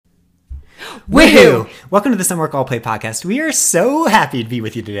Woohoo! Welcome to the Some Work All Play podcast. We are so happy to be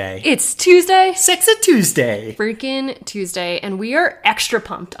with you today. It's Tuesday. Sex a Tuesday. Freaking Tuesday. And we are extra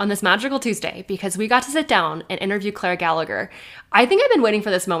pumped on this magical Tuesday because we got to sit down and interview Claire Gallagher. I think I've been waiting for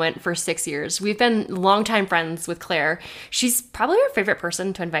this moment for 6 years. We've been longtime friends with Claire. She's probably our favorite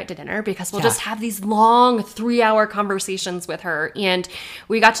person to invite to dinner because we'll just have these long 3-hour conversations with her. And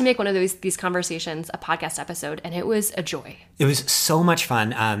we got to make one of these conversations a podcast episode, and it was a joy. It was so much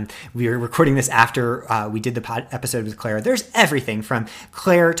fun. We were recording this after we did the episode with Claire. There's everything from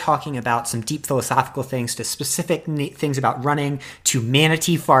Claire talking about some deep philosophical things to specific things about running to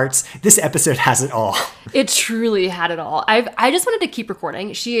manatee farts. This episode has it all. It truly had it all. I just wanted to keep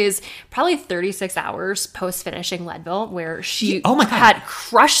recording. She is probably 36 hours post finishing Leadville, where she had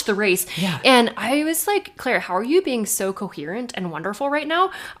crushed the race. Yeah. And I was like, Claire, how are you being so coherent and wonderful right now?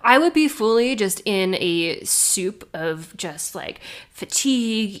 I would be fully just in a soup of just like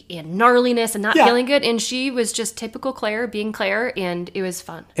fatigue and gnarliness and not feeling good. And she was just typical Claire being Claire, and it was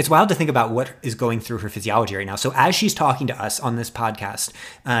fun. It's wild to think about what is going through her physiology right now. So as she's talking to us on this podcast,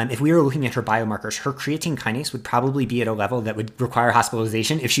 if we were looking at her biomarkers, her creatine kinase would probably be at a level that would require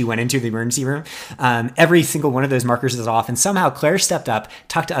hospitalization if she went into the emergency room. Every single one of those markers is off. And somehow Claire stepped up,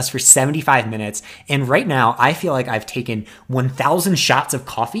 talked to us for 75 minutes. And right now I feel like I've taken 1,000 shots of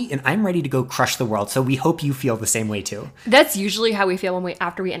coffee and I'm ready to go crush the world. So we hope you feel the same way too. That's usually how we feel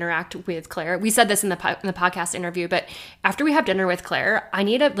after we interact with Claire. We said this in the podcast interview, but after we have dinner with Claire, I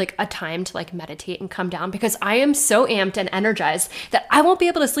need a time to meditate and come down because I am so amped and energized that I won't be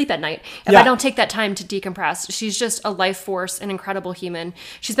able to sleep at night if I don't take that time to decompress. She's just a life force, an incredible human.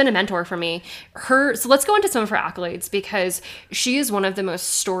 She's been a mentor for me. So let's go into some of her accolades because she is one of the most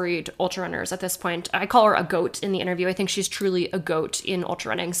storied ultra runners at this point. I call her a goat in the interview. I think she's truly a goat in ultra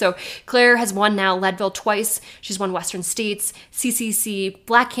running. So Claire has won now Leadville twice. She's won Western States, CCC,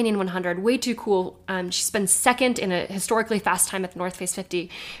 Black Canyon 100, way too cool. She's been second in a historically fast time at the North Face 50.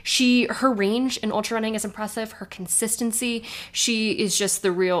 Her range in ultra running is impressive. Her consistency, she is just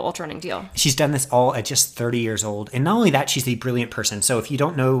the real ultra running deal. She's done this all at just 30 years old. And not only that, she's a brilliant person. So if you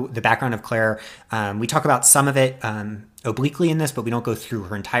don't know the background of Claire, we talk about some of it obliquely in this, but we don't go through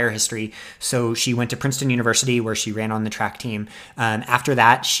her entire history. So she went to Princeton University where she ran on the track team. After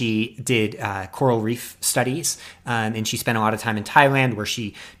that, she did coral reef studies, and she spent a lot of time in Thailand where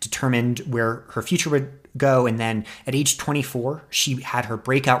she determined where her future would go. And then at age 24, she had her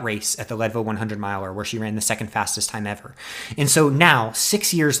breakout race at the Leadville 100 miler where she ran the second fastest time ever. And so now,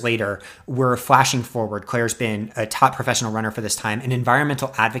 6 years later, we're flashing forward. Claire's been a top professional runner for this time, an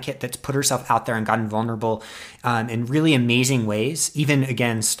environmental advocate that's put herself out there and gotten vulnerable in really amazing ways, even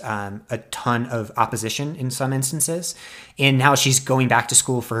against a ton of opposition in some instances. And now she's going back to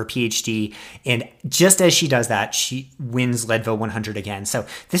school for her PhD. And just as she does that, she wins Leadville 100 again. So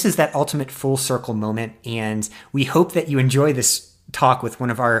this is that ultimate full circle moment. And we hope that you enjoy this talk with one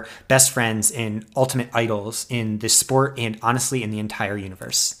of our best friends and ultimate idols in this sport and honestly in the entire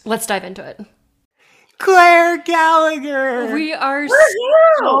universe. Let's dive into it. Claire Gallagher! We are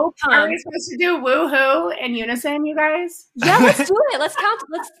so pumped. Are we supposed to do woohoo in unison, you guys? Yeah, let's do it. Let's count.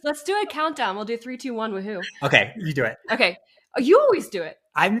 Let's do a countdown. We'll do 3, 2, 1, woohoo. Okay, you do it. Okay. You always do it.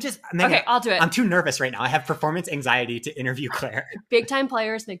 Okay, I'll do it. I'm too nervous right now. I have performance anxiety to interview Claire. Big time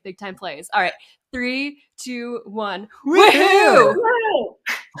players make big time plays. All right. 3, 2, 1. Woohoo!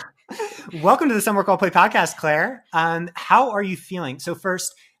 Welcome to the Some Work All Play podcast, Claire. How are you feeling? So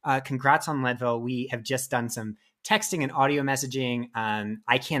first, congrats on Leadville. We have just done some texting and audio messaging.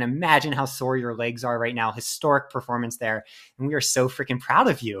 I can't imagine how sore your legs are right now. Historic performance there. And we are so freaking proud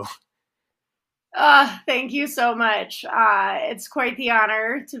of you. Thank you so much. It's quite the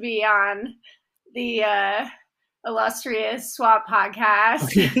honor to be on the illustrious SWAP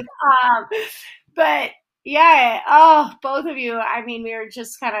podcast. But yeah, both of you, I mean, we were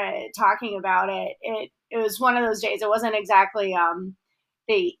just kind of talking about it. It was one of those days. It wasn't exactly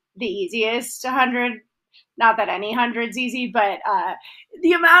the easiest 100. Not that any 100's easy, but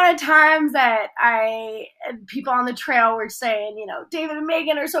the amount of times that people on the trail were saying, David and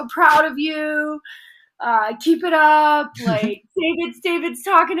Megan are so proud of you. Keep it up. Like David's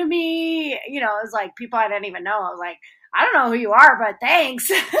talking to me. It was like people I didn't even know. I was like, I don't know who you are, but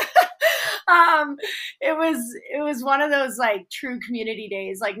thanks. It was one of those like true community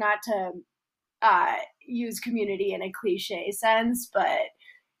days, like not to use community in a cliche sense, but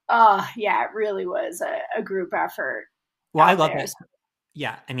yeah, it really was a group effort. Well, I love it.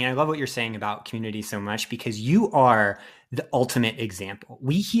 Yeah. I mean, I love what you're saying about community so much because you are the ultimate example.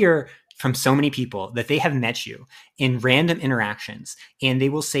 We hear from so many people that they have met you in random interactions, and they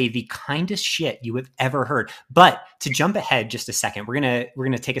will say the kindest shit you have ever heard. But to jump ahead just a second, we're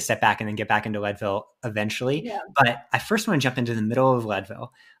gonna take a step back and then get back into Leadville eventually. Yeah. But I first want to jump into the middle of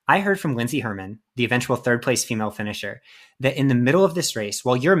Leadville. I heard from Lindsey Herman, the eventual third place female finisher, that in the middle of this race,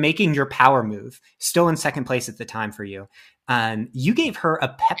 while you're making your power move, still in second place at the time for you, you gave her a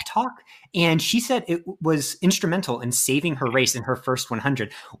pep talk, and she said it was instrumental in saving her race in her first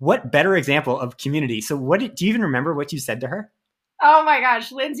 100. What better example of community? So do you even remember what you said to her? Oh my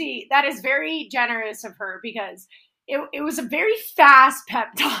gosh, Lindsey, that is very generous of her, because it was a very fast pep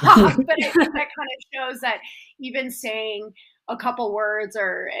talk, but I think that kind of shows that even saying a couple words,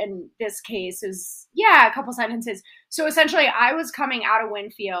 or in this case is, a couple sentences. So essentially I was coming out of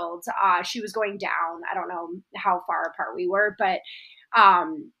Winfield. She was going down. I don't know how far apart we were, but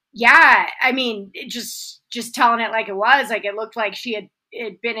I mean, just telling it like it was, like it looked like she had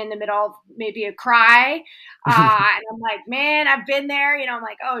been in the middle of maybe a cry. And I'm like, man, I've been there, I'm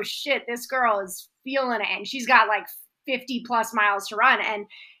like, oh shit, this girl is feeling it. And she's got like 50 plus miles to run.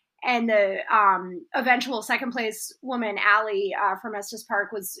 And the eventual second place woman, Allie from Estes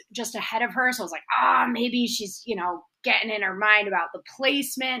Park, was just ahead of her. So I was like, maybe she's, getting in her mind about the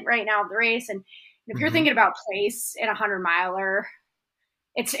placement right now of the race. And if you're thinking about place in a 100-miler,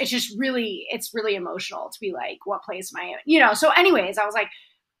 it's really emotional to be like, what place am I in? So anyways, I was like,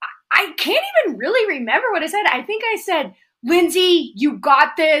 I can't even really remember what I said. I think I said, Lindsey, you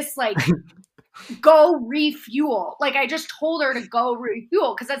got this, like, go refuel. Like, I just told her to go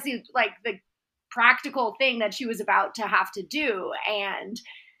refuel, because that's the practical thing that she was about to have to do. And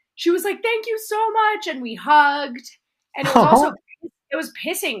she was like, thank you so much. And we hugged. And it was also, it was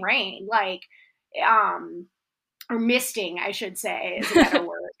pissing rain, like, or misting, I should say, is a better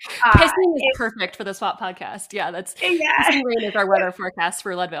word. Pissing is perfect for the SWAT podcast. Yeah, pissing rain is our weather forecast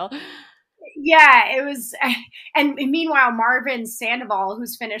for Leadville. Yeah, it was. And meanwhile, Marvin Sandoval,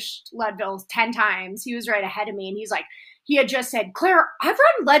 who's finished Leadville 10 times, he was right ahead of me. And he's like, he had just said, Claire, I've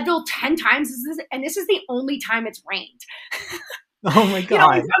run Leadville 10 times, and this is the only time it's rained. Oh my God.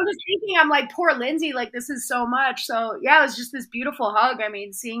 I'm just thinking, I'm like, poor Lindsey, like, this is so much. So yeah, it was just this beautiful hug. I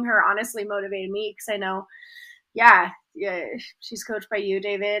mean, seeing her honestly motivated me, because I know, she's coached by you,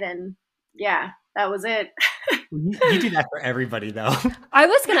 David. And that was it. You do that for everybody, though. I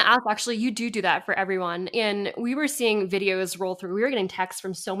was going to ask, actually, you do that for everyone. And we were seeing videos roll through. We were getting texts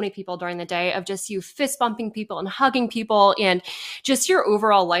from so many people during the day of just you fist bumping people and hugging people, and just your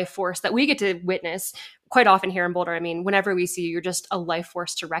overall life force that we get to witness quite often here in Boulder. I mean, whenever we see you, you're just a life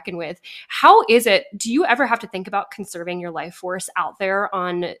force to reckon with. How is it? Do you ever have to think about conserving your life force out there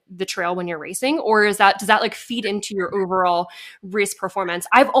on the trail when you're racing? Or does that like feed into your overall race performance?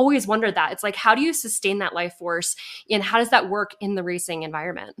 I've always wondered that. It's like, how do you sustain that life force, and how does that work in the racing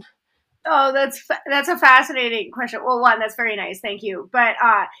environment? Oh, that's a fascinating question. Well, one, that's very nice. Thank you. But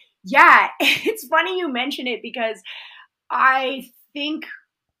it's funny you mention it, because I think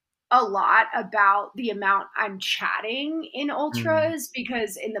a lot about the amount I'm chatting in ultras,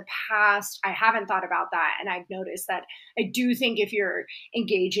 because in the past I haven't thought about that. And I've noticed that I do think if you're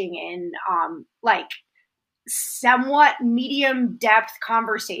engaging in like somewhat medium depth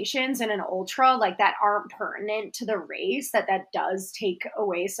conversations in an ultra, like, that aren't pertinent to the race, that does take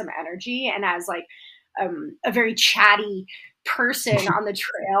away some energy. And as like a very chatty person on the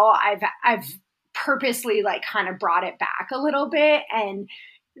trail, I've purposely like kind of brought it back a little bit, and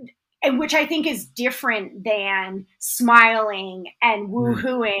which I think is different than smiling and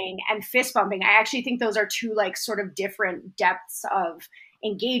woohooing and fist bumping. I actually think those are two like sort of different depths of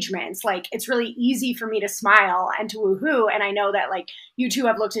engagements. Like, it's really easy for me to smile and to woohoo. And I know that like you two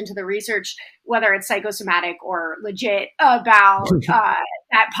have looked into the research, whether it's psychosomatic or legit, about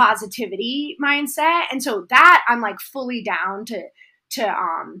that positivity mindset. And so that I'm like fully down to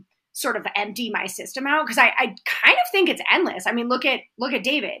sort of empty my system out, because I kind of think it's endless. I mean, look at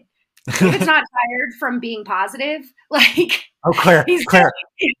David. David's not tired from being positive. Like, oh, Claire,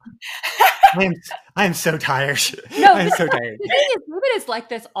 I'm so tired. No, I'm so tired. The thing is, David is like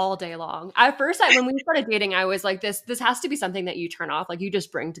this all day long. At first, when we started dating, I was like, this has to be something that you turn off. Like, you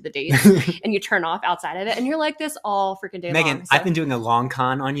just bring to the date and you turn off outside of it. And you're like this all freaking day long. Megan, I've been doing a long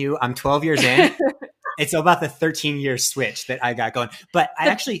con on you. I'm 12 years in. It's about the 13-year switch that I got going. But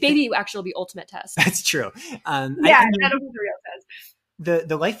baby actually will be ultimate test. That's true. That'll be the real test.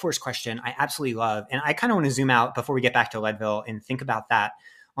 The life force question I absolutely love. And I kind of want to zoom out before we get back to Leadville and think about that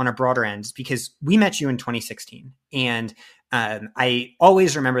on a broader end, because we met you in 2016. And I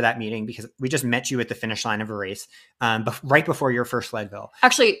always remember that meeting because we just met you at the finish line of a race right before your first Leadville.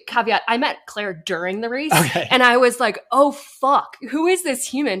 Actually, caveat, I met Claire during the race, and I was like, oh, fuck, who is this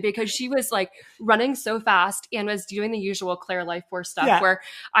human? Because she was like running so fast and was doing the usual Claire Life Force stuff where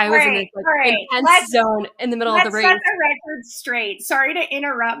I was in this like, intense zone in the middle of the race. Let's set the record straight. Sorry to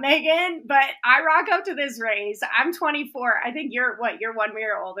interrupt, Megan, but I rock up to this race. I'm 24. I think you're 1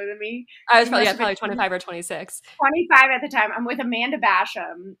 year older than me. I was probably 25 or 26. 25 at the time. I'm with Amanda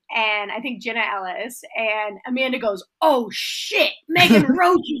Basham and I think Jenna Ellis, and Amanda goes, oh shit, Megan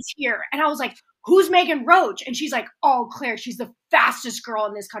Roach is here. And I was like, who's Megan Roach? And she's like, oh, Claire, she's the fastest girl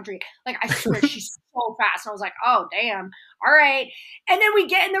in this country. Like, I swear she's so fast. And I was like, oh, damn. All right. And then we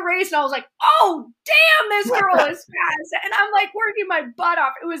get in the race and I was like, oh, damn, this girl is fast. And I'm like working my butt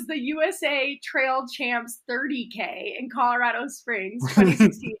off. It was the USA Trail Champs 30K in Colorado Springs,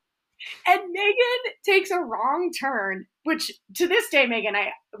 2016. And Megan takes a wrong turn, which to this day, Megan,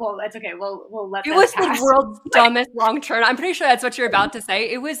 well, that's okay. We'll let that was pass. The world's dumbest wrong turn. I'm pretty sure that's what you're about to say.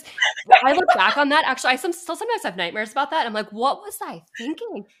 It was, I look back on that. Actually, I still sometimes have nightmares about that. I'm like, what was I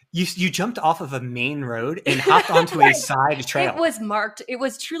thinking? You jumped off of a main road and hopped onto a side trail. It was marked. It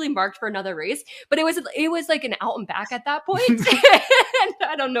was truly marked for another race, but it was like an out and back at that point. And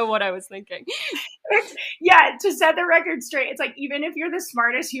I don't know what I was thinking. To set the record straight, it's like, even if you're the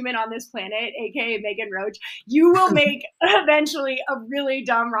smartest human on this planet, aka Megan Roach, you will make eventually a really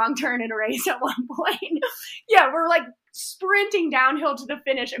dumb wrong turn in a race at one point. We're like sprinting downhill to the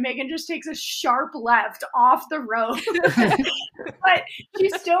finish and Megan just takes a sharp left off the road. But you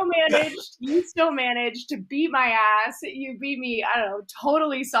still managed to beat my ass. You beat me, I don't know,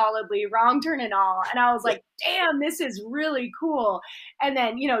 totally solidly, wrong turn and all. And I was like, damn, this is really cool. And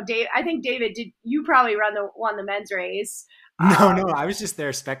then, Dave, I think David, you probably won the men's race. No, I was just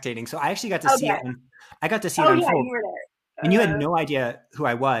there spectating. So I actually got to see it. I got to see it unfold. Yeah, you were there. And you had no idea who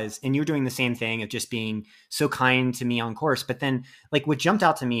I was, and you were doing the same thing of just being so kind to me on course. But then, like, what jumped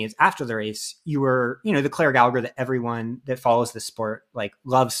out to me is after the race, you were, the Claire Gallagher that everyone that follows the sport, like,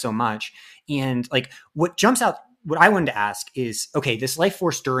 loves so much. And, like, what I wanted to ask is, okay, this life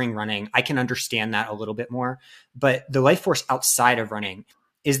force during running, I can understand that a little bit more. But the life force outside of running,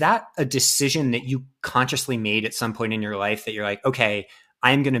 is that a decision that you consciously made at some point in your life that you're like, okay,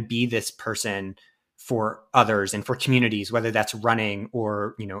 I'm going to be this person for others and for communities, whether that's running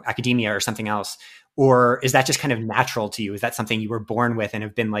or, academia or something else? Or is that just kind of natural to you? Is that something you were born with and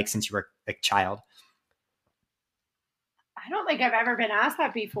have been like since you were a child? I don't think I've ever been asked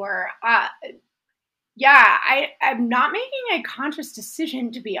that before. I'm not making a conscious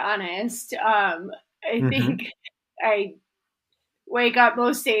decision, to be honest. I think I wake up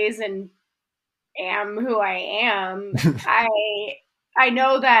most days and am who I am. I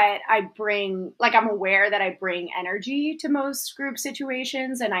know that I'm aware that I bring energy to most group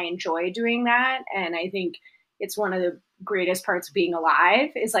situations and I enjoy doing that. And I think it's one of the greatest parts of being alive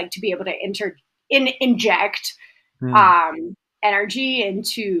is like to be able to inject energy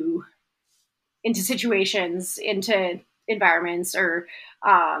into situations, into environments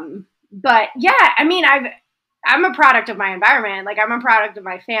but yeah, I mean, I'm a product of my environment. Like, I'm a product of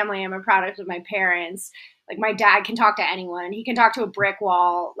my family. I'm a product of my parents. Like, my dad can talk to anyone. He can talk to a brick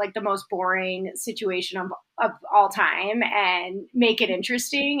wall, like the most boring situation of all time, and make it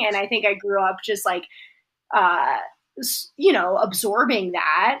interesting. And I think I grew up just like, absorbing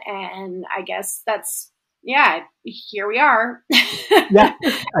that. And I guess here we are. Yeah.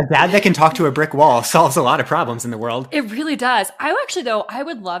 A dad that can talk to a brick wall solves a lot of problems in the world. It really does. I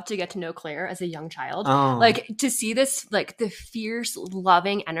would love to get to know Claire as a young child. Like, to see this, like, the fierce,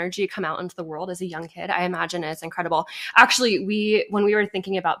 loving energy come out into the world as a young kid, I imagine is incredible. Actually, when we were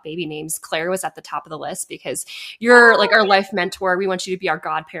thinking about baby names, Claire was at the top of the list because you're like our life mentor. We want you to be our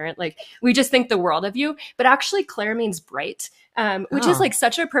godparent. Like, we just think the world of you. But actually, Claire means bright. Which is like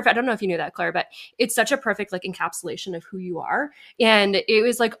such a perfect, I don't know if you knew that, Claire, but it's such a perfect like encapsulation of who you are. And it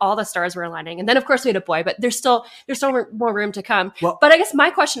was like all the stars were aligning. And then of course we had a boy, but there's still more room to come. Well, but I guess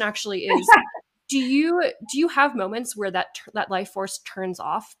my question actually is, do you have moments where that life force turns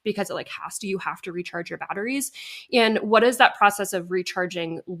off because it like you have to recharge your batteries? And what does that process of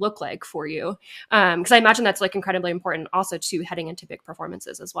recharging look like for you? Because I imagine that's like incredibly important also to heading into big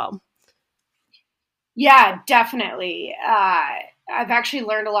performances as well. Yeah, definitely. I've actually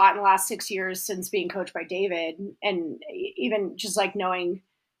learned a lot in the last 6 years since being coached by David, and even just like knowing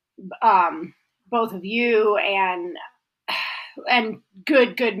both of you and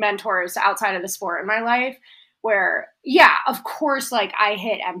good mentors outside of the sport in my life where, yeah, of course, like I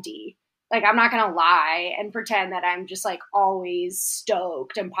hit empty Like, I'm not going to lie and pretend that I'm just like always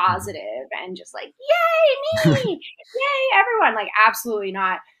stoked and positive and just like, yay, me, yay, everyone. Like, absolutely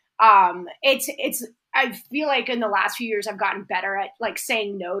not. I feel like in the last few years, I've gotten better at like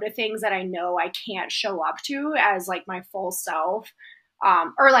saying no to things that I know I can't show up to as like my full self,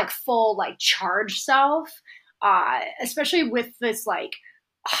 or like full, like charged self, especially with this like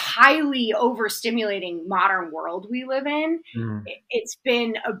highly overstimulating modern world we live in. It's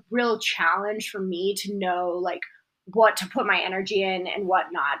been a real challenge for me to know like what to put my energy in and what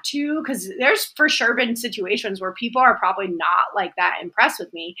not to, because there's for sure been situations where people are probably not like that impressed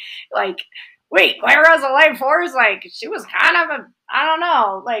with me. Like, wait, Claire has a life force? Like, she was kind of I don't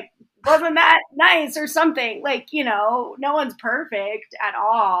know, like, wasn't that nice or something? Like, you know, no one's perfect at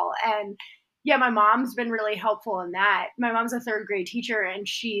all. And yeah, my mom's been really helpful in that. My mom's a third grade teacher, and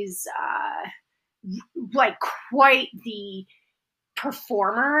she's like quite the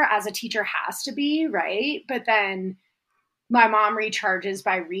performer as a teacher has to be, right? But then my mom recharges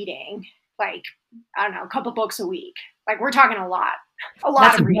by reading, like, I don't know, a couple books a week. Like, we're talking a lot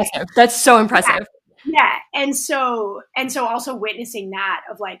That's of reading. impressive. That's so impressive. Yeah. And so also witnessing that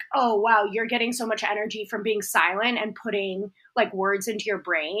of like, oh, wow, you're getting so much energy from being silent and putting like words into your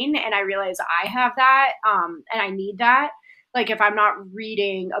brain. And I realize I have that, and I need that. Like, if I'm not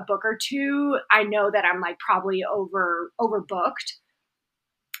reading a book or two, I know that I'm like probably overbooked.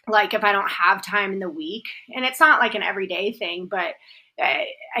 Like, if I don't have time in the week, and it's not like an everyday thing, but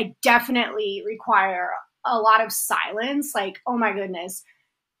I definitely require a lot of silence. Like, oh my goodness,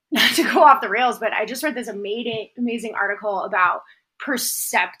 not to go off the rails, but I just read this amazing article about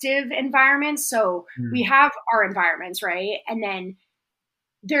perceptive environments. So we have our environments, right? And then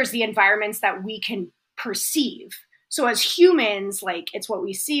there's the environments that we can perceive. So as humans, like, it's what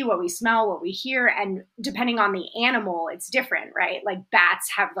we see, what we smell, what we hear. And depending on the animal, it's different, right? Like,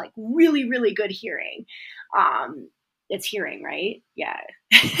 bats have like really, really good hearing. It's hearing, right? Yeah.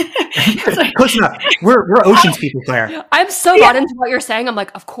 Like, close enough. We're oceans people, Claire. I'm so bought into what you're saying. I'm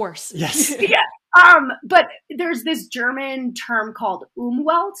like, of course. Yes. Yeah. But there's this German term called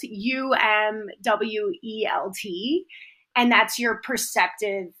Umwelt, UMWELT, and that's your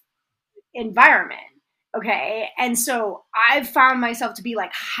perceptive environment. Okay. And so I've found myself to be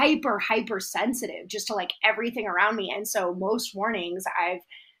like hyper sensitive just to like everything around me. And so most mornings I've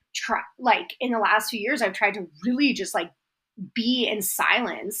tried, like in the last few years, I've tried to really just like be in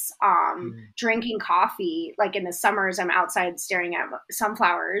silence, drinking coffee. Like in the summers, I'm outside staring at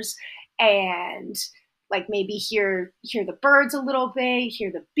sunflowers and like maybe hear the birds a little bit,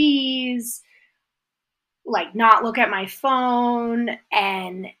 hear the bees, like not look at my phone.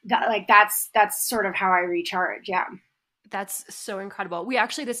 And that's sort of how I recharge. Yeah. That's so incredible. We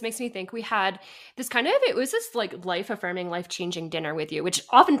actually, this makes me think we had this kind of, it was this like life-affirming, life-changing dinner with you, which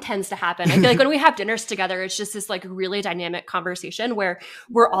often tends to happen. I feel like when we have dinners together, it's just this like really dynamic conversation where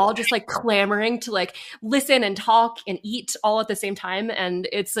we're all just like clamoring to like listen and talk and eat all at the same time. And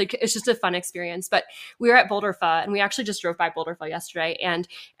it's like, it's just a fun experience. But we were at Boulder Pho, and we actually just drove by Boulder Pho yesterday. And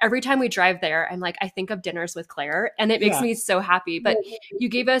every time we drive there, I'm like, I think of dinners with Claire, and it makes me so happy. But you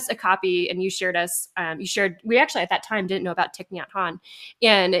gave us a copy and you shared us, we actually at that time didn't know about Thich Nhat Hanh,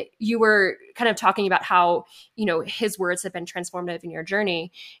 and you were kind of talking about how, you know, his words have been transformative in your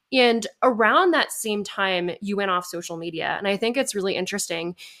journey. And around that same time, you went off social media. And I think it's really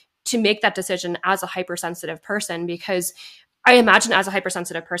interesting to make that decision as a hypersensitive person, because I imagine as a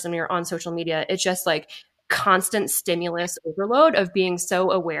hypersensitive person, when you're on social media, it's just like constant stimulus overload of being so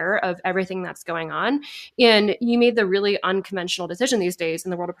aware of everything that's going on. And you made the really unconventional decision these days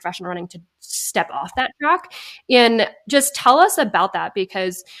in the world of professional running to step off that track. And just tell us about that,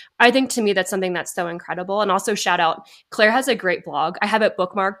 because I think to me that's something that's so incredible. And also shout out, Claire has a great blog. I have it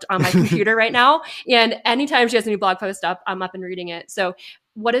bookmarked on my computer right now. And anytime she has a new blog post up, I'm up and reading it. So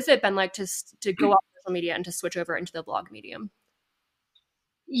what has it been like to go off social media and to switch over into the blog medium?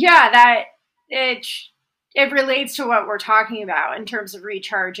 Yeah, it relates to what we're talking about in terms of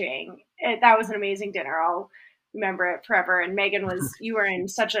recharging. That was an amazing dinner. I'll remember it forever. And Megan, you were in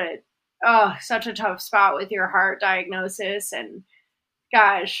such a tough spot with your heart diagnosis. And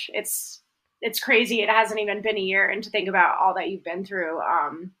gosh, it's crazy. It hasn't even been a year. And to think about all that you've been through,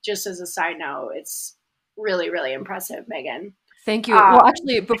 just as a side note, it's really, really impressive, Megan. Thank you. Well,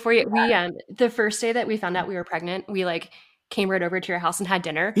 actually, before the first day that we found out we were pregnant, we came right over to your house and had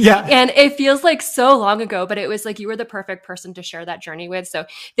dinner. Yeah. And it feels like so long ago, but it was like you were the perfect person to share that journey with. So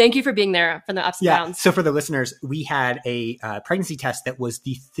thank you for being there from the ups and downs. So for the listeners, we had a pregnancy test that was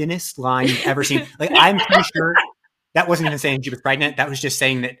the thinnest line you've ever seen. Like, I'm pretty sure That wasn't even saying she was pregnant. That was just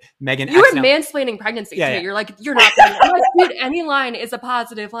saying that Megan. You were mansplaining pregnancy too. You're like, you're not pregnant. I'm like, dude, any line is a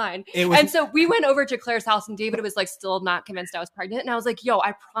positive line. And so we went over to Claire's house, and David was like still not convinced I was pregnant. And I was like, yo,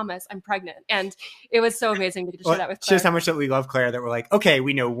 I promise I'm pregnant. And it was so amazing to share that with Claire. Shows how much that we love Claire, that we're like, okay,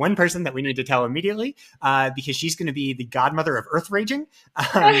 we know one person that we need to tell immediately because she's going to be the godmother of Earth Raging.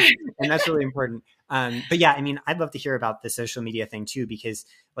 And that's really important. But yeah, I mean, I'd love to hear about the social media thing too, because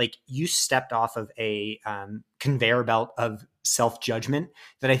like you stepped off of a conveyor belt of self-judgment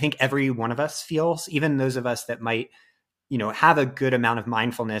that I think every one of us feels, even those of us that might, have a good amount of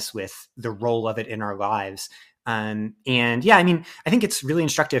mindfulness with the role of it in our lives. And yeah, I mean, I think it's really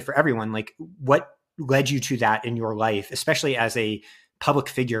instructive for everyone. Like, what led you to that in your life, especially as a public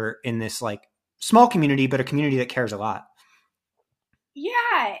figure in this like small community, but a community that cares a lot?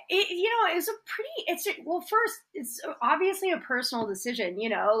 Yeah, first, it's obviously a personal decision,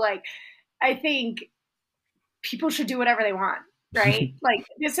 like, I think people should do whatever they want, right? Like,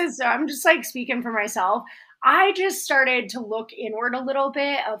 I'm just like speaking for myself. I just started to look inward a little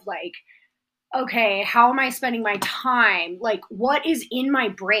bit of like, okay, how am I spending my time? Like, what is in my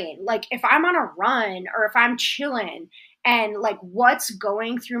brain? Like, if I'm on a run or if I'm chilling, and like, what's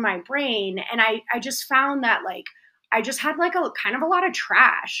going through my brain? And I just found that like, I just had like a kind of a lot of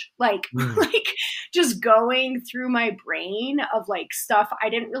trash, like, like just going through my brain of like stuff I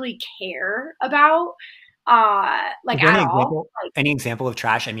didn't really care about, like at all. Like, any example of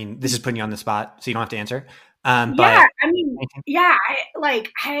trash? I mean, this is putting you on the spot, so you don't have to answer. But I mean, yeah, I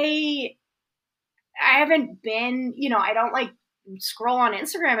haven't been, I don't like scroll on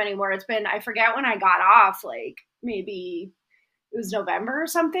Instagram anymore. It's been, I forget when I got off, like maybe it was November or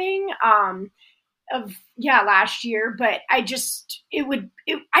something. Last year, but I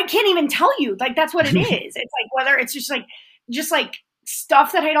can't even tell you, like, that's what it is. It's like, whether it's just like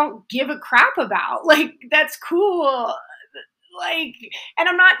stuff that I don't give a crap about, like, that's cool. Like, and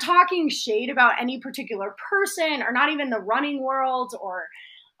I'm not talking shade about any particular person or not even the running world or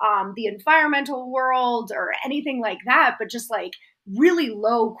the environmental world or anything like that, but just like really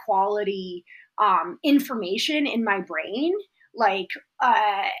low quality information in my brain. Like,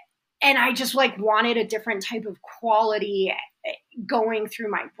 and I just like wanted a different type of quality going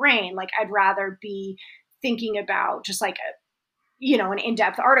through my brain. Like, I'd rather be thinking about just like an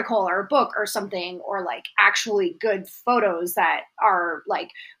in-depth article or a book or something, or like actually good photos that are like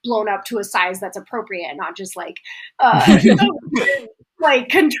blown up to a size that's appropriate, not just like, like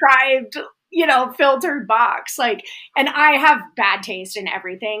contrived, filtered box. Like, and I have bad taste in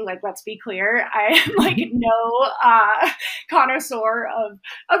everything. Like, let's be clear. I am like no connoisseur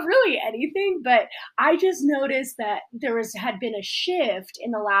of really anything, but I just noticed that had been a shift in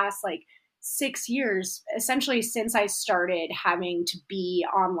the last like 6 years, essentially since I started having to be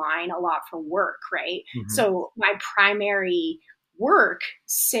online a lot for work. Right. Mm-hmm. So my primary work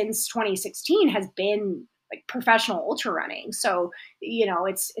since 2016 has been like professional ultra running. So,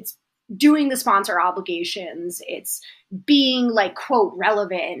 it's doing the sponsor obligations, it's being like, quote,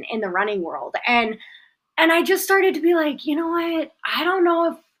 relevant in the running world. And I just started to be like, you know what? I don't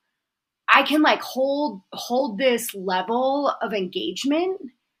know if I can like hold this level of engagement.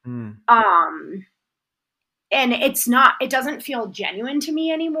 And it doesn't feel genuine to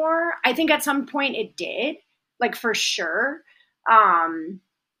me anymore. I think at some point it did, like, for sure.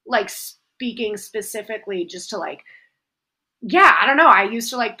 Like, speaking specifically just to like, yeah, I don't know. I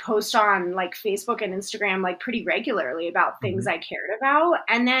used to like post on like Facebook and Instagram like pretty regularly about things I cared about.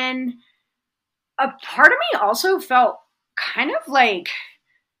 And then a part of me also felt kind of like,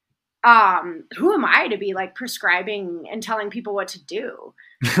 who am I to be like prescribing and telling people what to do?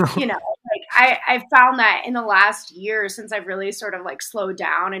 Like I found that in the last year, since I've really sort of like slowed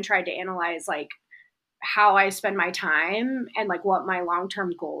down and tried to analyze like how I spend my time and like what my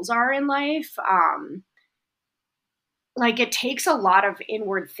long-term goals are in life, like it takes a lot of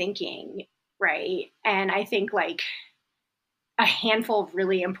inward thinking, right? And I think like a handful of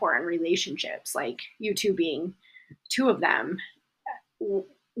really important relationships, like you two being two of them.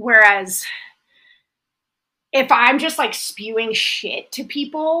 Whereas if I'm just like spewing shit to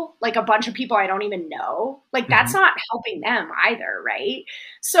people, like a bunch of people I don't even know, like that's not helping them either, right?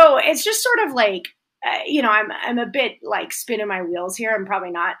 So it's just sort of like, I'm a bit like spinning my wheels here. I'm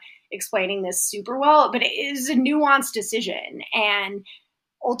probably not explaining this super well, but it is a nuanced decision. And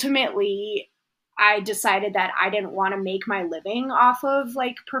ultimately, I decided that I didn't want to make my living off of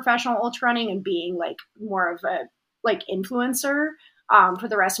like professional ultra running and being like more of a like influencer for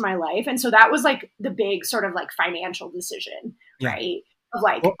the rest of my life. And so that was like the big sort of like financial decision, right? Of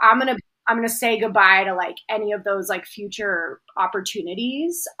like, I'm going to say goodbye to like any of those like future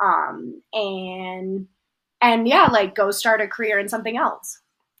opportunities and and yeah, like go start a career in something else.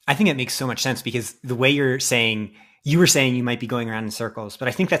 I think it makes so much sense because the way you were saying you might be going around in circles, but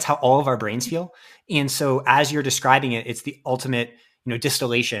I think that's how all of our brains feel. And so as you're describing it, it's the ultimate,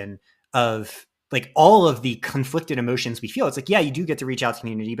 distillation of like all of the conflicted emotions we feel. It's like, yeah, you do get to reach out to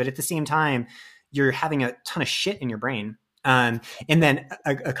community, but at the same time, you're having a ton of shit in your brain. And then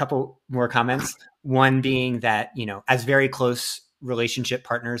a couple more comments. One being that, as very close relationship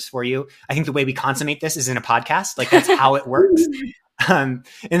partners for you, I think the way we consummate this is in a podcast. Like that's how it works. And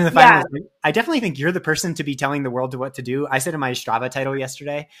then the final, I definitely think you're the person to be telling the world what to do. I said in my Strava title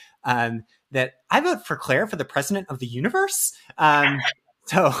yesterday that I vote for Claire for the president of the universe.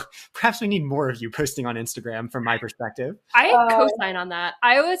 So perhaps we need more of you posting on Instagram from my perspective. I co-sign on that.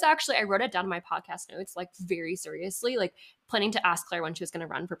 I wrote it down in my podcast notes, like very seriously, like planning to ask Claire when she was going to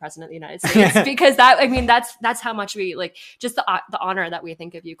run for president of the United States, because that's how much we like just the honor that we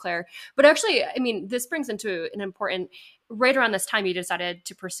think of you, Claire. But actually, this brings into an important, right around this time, you decided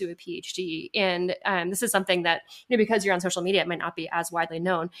to pursue a PhD. And this is something that, because you're on social media, it might not be as widely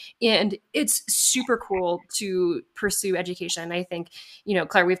known. And it's super cool to pursue education. I think,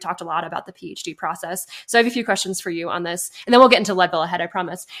 Claire, we've talked a lot about the PhD process. So I have a few questions for you on this, and then we'll get into Leadville ahead, I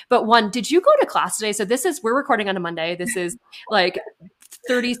promise. But one, did you go to class today? So we're recording on a Monday. This is like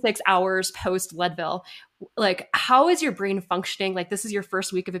 36 hours post Leadville. Like, how is your brain functioning? Like, this is your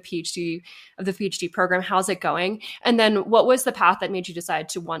first week of the PhD program. How's it going? And then what was the path that made you decide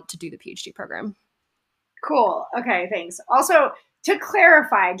to want to do the PhD program? Cool. Okay. Thanks. Also, to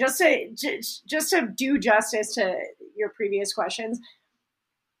clarify, just to do justice to your previous questions,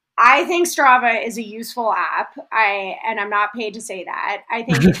 I think Strava is a useful app. And I'm not paid to say that. I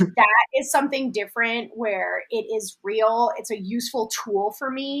think that is something different where it is real. It's a useful tool for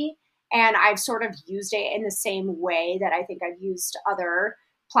me. And I've sort of used it in the same way that I think I've used other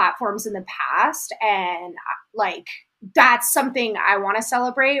platforms in the past. And like, that's something I want to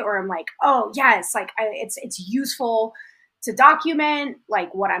celebrate, or I'm like, oh yes, like it's useful to document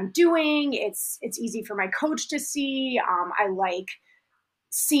like what I'm doing. It's easy for my coach to see. I like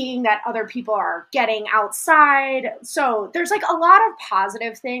seeing that other people are getting outside. So there's like a lot of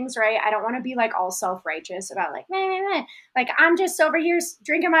positive things, right? I don't want to be like all self-righteous about like, meh. Like I'm just over here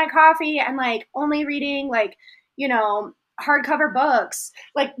drinking my coffee and like only reading like, hardcover books.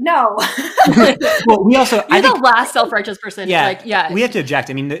 Like, no. Well, we also, you're the last self-righteous person. Yeah. We have to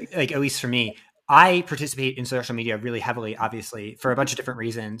object. Like, at least for me, I participate in social media really heavily, obviously, for a bunch of different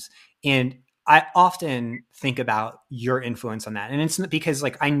reasons. And I often think about your influence on that. And it's because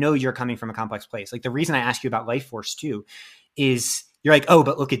like, I know you're coming from a complex place. Like the reason I ask you about Life Force too, is you're like, oh,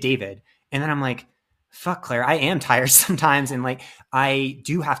 but look at David. And then I'm like, fuck Claire, I am tired sometimes. And like, I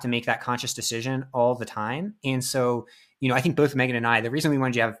do have to make that conscious decision all the time. And so, I think both Megan and I, the reason we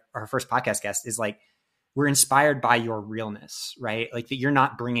wanted you to have our first podcast guest is like, we're inspired by your realness, right? Like that you're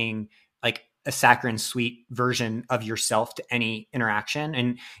not bringing like a saccharine sweet version of yourself to any interaction.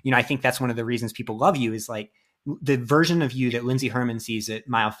 And, I think that's one of the reasons people love you is like the version of you that Lindsay Herman sees at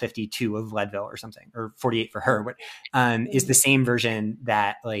mile 52 of Leadville or something, or 48 for her, is the same version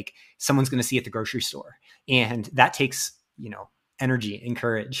that like someone's going to see at the grocery store. And that takes, energy and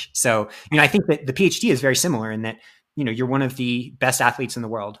courage. So, I think that the PhD is very similar in that, you're one of the best athletes in the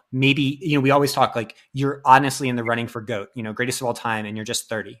world. Maybe, we always talk like you're honestly in the running for GOAT, greatest of all time, and you're just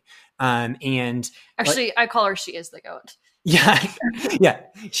 30. And actually, I call her, she is the GOAT. Yeah.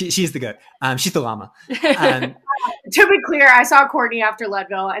 She's the GOAT. She's the llama. To be clear, I saw Courtney after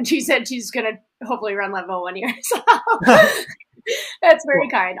Leadville and she said she's going to hopefully run Leadville one year. So that's very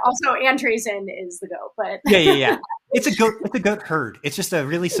kind. Also, Ann Trayson is the GOAT, but yeah. It's a goat herd. It's just a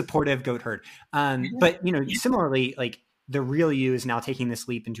really supportive goat herd. But similarly, like the real you is now taking this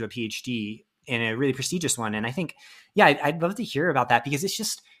leap into a PhD in a really prestigious one. And I think, I'd love to hear about that because it's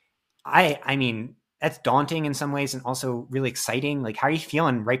just, I mean, that's daunting in some ways and also really exciting. Like, how are you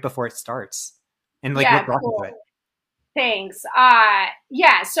feeling right before it starts? And like, what brought you to it? Thanks.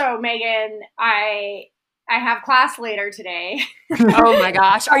 So Megan, I have class later today. Oh my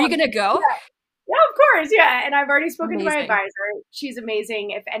gosh. Are you going to go? Yeah, of course. Yeah. And I've already spoken to my advisor. She's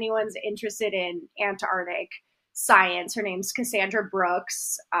amazing. If anyone's interested in Antarctic science, her name's Cassandra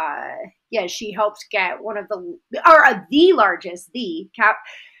Brooks. She helped get one of the largest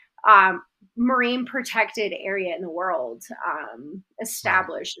marine protected area in the world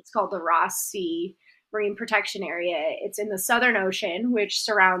established. It's called the Ross Sea Marine Protection Area. It's in the Southern Ocean, which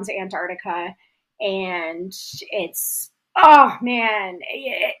surrounds Antarctica. And it's, oh man,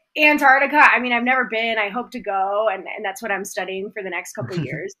 Antarctica. I mean, I've never been. I hope to go. And that's what I'm studying for the next couple of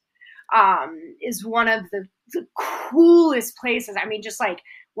years. Is one of the coolest places. I mean, just like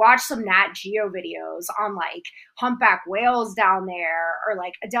watch some Nat Geo videos on like humpback whales down there, or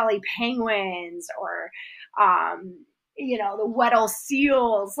like Adelie penguins, or you know, the Weddell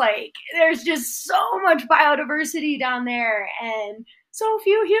seals. Like there's just so much biodiversity down there and so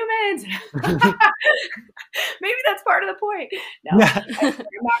few humans. Maybe that's part of the point. No, I'm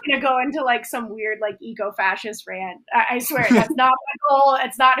not going to go into like some weird like eco-fascist rant. I swear that's not my goal.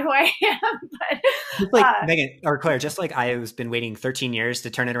 It's not who I am. But like Megan or Claire, just like I've been waiting 13 years to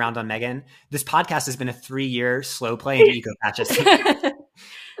turn it around on Megan, this podcast has been a 3-year slow play into eco-fascism.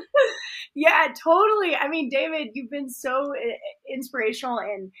 Yeah, totally. I mean, David, you've been so inspirational,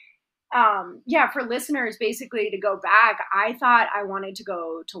 and yeah, for listeners, basically to go back, I thought I wanted to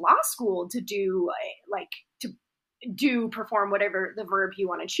go to law school to do perform whatever the verb you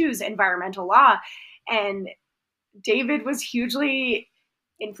want to choose, environmental law. And David was hugely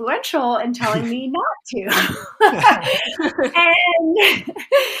influential in telling me not to.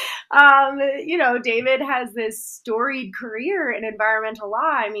 And, you know, David has this storied career in environmental law.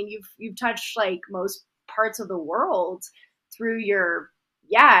 I mean, you've touched like most parts of the world through your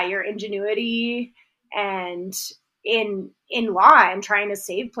ingenuity and in law and trying to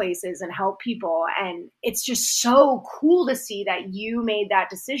save places and help people. And it's just so cool to see that you made that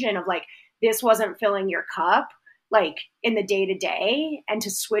decision of like, this wasn't filling your cup, like in the day to day, and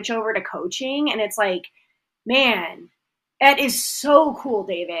to switch over to coaching. And it's like, man, that is so cool,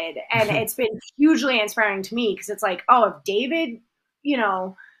 David. And it's been hugely inspiring to me, because it's like, oh, if David, you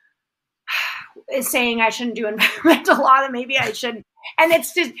know, is saying I shouldn't do environmental law, then maybe I should. And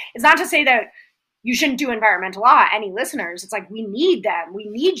it's not to say that you shouldn't do environmental law, any listeners. It's like, we need them. We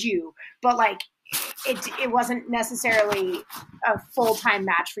need you. But like, it wasn't necessarily a full-time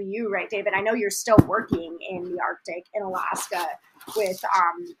match for you, right, David? I know you're still working in the Arctic, in Alaska, with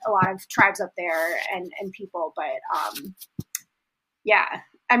a lot of tribes up there and people. But yeah,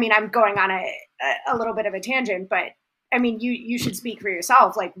 I mean, I'm going on a little bit of a tangent, but I mean, you should speak for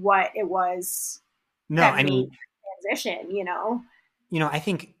yourself, like what it was. No, I mean, transition, you know? I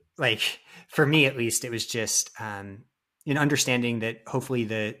think like for me, at least, it was just, understanding that hopefully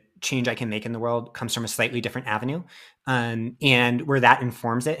the change I can make in the world comes from a slightly different avenue, and where that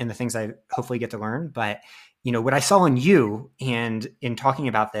informs it and the things I hopefully get to learn. But, what I saw in you and in talking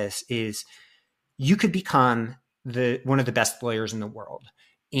about this is you could become one of the best lawyers in the world.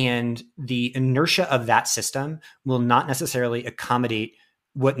 And the inertia of that system will not necessarily accommodate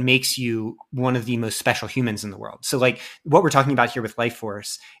what makes you one of the most special humans in the world. So like what we're talking about here with Life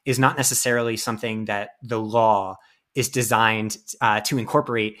Force is not necessarily something that the law is designed to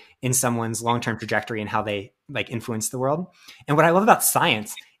incorporate in someone's long-term trajectory and how they like influence the world. And what I love about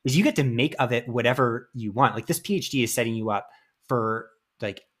science is you get to make of it whatever you want. Like this PhD is setting you up for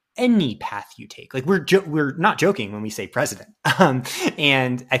like any path you take. Like we're not joking when we say president.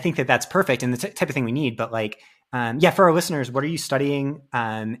 And I think that that's perfect and the type of thing we need. But like, for our listeners, what are you studying?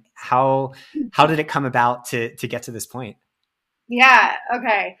 How did it come about to get to this point? Yeah.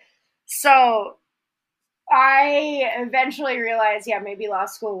 Okay. So I eventually realized, maybe law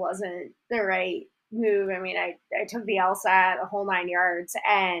school wasn't the right move. I mean, I took the LSAT, a whole 9 yards,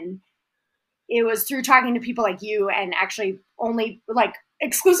 and it was through talking to people like you, and actually only like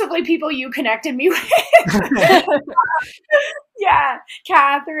exclusively people you connected me with. Yeah,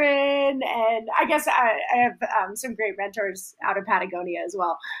 Catherine, and I guess I have some great mentors out of Patagonia as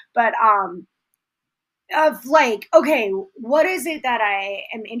well. But of like, okay, what is it that I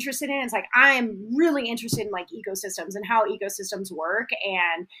am interested in? It's like, I am really interested in like ecosystems and how ecosystems work,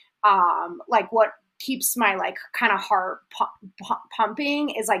 and like what keeps my like kind of heart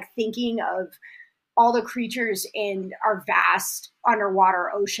pumping is like thinking of all the creatures in our vast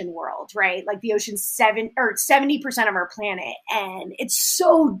underwater ocean world, right? Like the ocean's 70% of our planet, and it's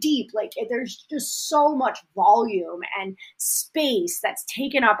so deep. Like there's just so much volume and space that's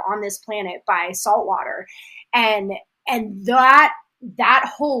taken up on this planet by saltwater, and that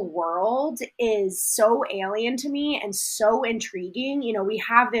whole world is so alien to me and so intriguing. We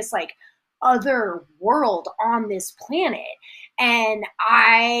have this like other world on this planet. And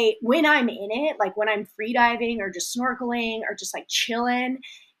when I'm in it, like when I'm free diving or just snorkeling or just like chilling,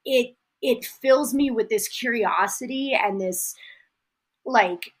 it fills me with this curiosity and this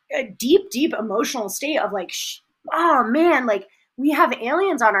like a deep, deep emotional state of like, oh man, like we have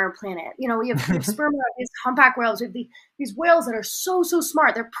aliens on our planet. We have sperm whales, these humpback whales, we have these whales that are so, so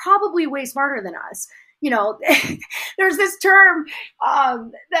smart. They're probably way smarter than us. There's this term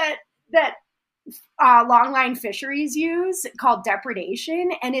that longline fisheries use called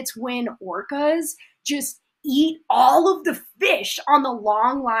depredation, and it's when orcas just eat all of the fish on the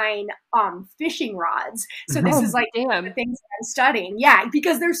long line fishing rods. So this is like the things that I'm studying. Yeah,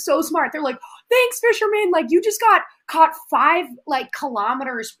 because they're so smart. They're like, thanks, fisherman. Like, you just got caught 5 like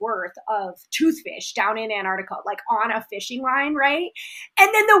kilometers worth of toothfish down in Antarctica, like on a fishing line, right?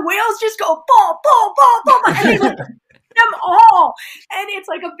 And then the whales just go, ball, ball, ball, ball, and they like them all. And it's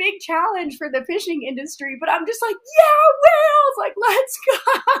like a big challenge for the fishing industry. But I'm just like, yeah, whales, like, let's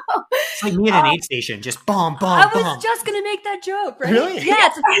go. It's like me at an aid station, just bomb. I was just going to make that joke, right? Really? Yeah,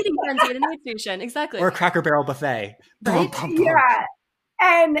 it's a feeding frenzy at an aid station. Exactly. Or a Cracker Barrel buffet. Right? Yeah.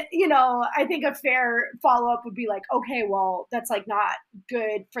 And, you know, I think a fair follow-up would be like, okay, well, that's like not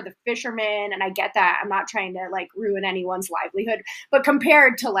good for the fishermen. And I get that. I'm not trying to like ruin anyone's livelihood. But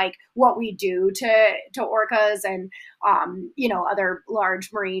compared to like what we do to orcas and, you know, other large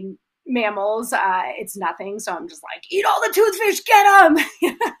marine mammals, it's nothing. So I'm just like, eat all the toothfish, get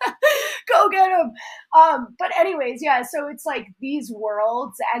them. Go get them. But anyways, yeah, so it's like these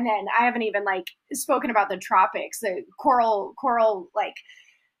worlds. And then I haven't even like spoken about the tropics, the coral, like,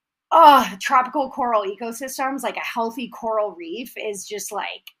 tropical coral ecosystems. Like a healthy coral reef is just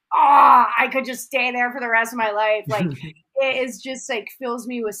like, I could just stay there for the rest of my life. Like it is just like fills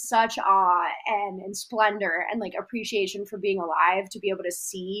me with such awe and splendor and like appreciation for being alive, to be able to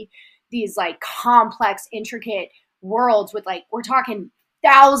see these like complex, intricate worlds with like, we're talking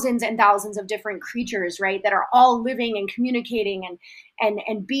thousands and thousands of different creatures, right? That are all living and communicating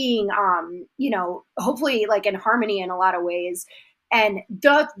and being, you know, hopefully like in harmony in a lot of ways. And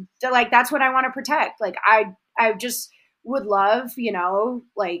like, that's what I want to protect. Like, I just would love, you know,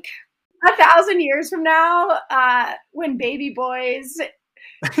 like 1,000 years from now, when baby boys,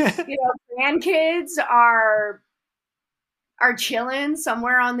 you know, grandkids are chilling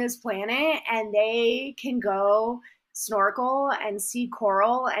somewhere on this planet and they can go snorkel and see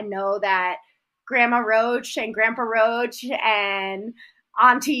coral and know that Grandma Roach and Grandpa Roach and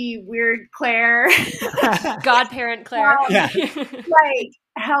Auntie Weird Claire, godparent Claire, like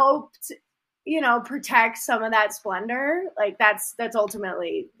helped, you know, protect some of that splendor. Like that's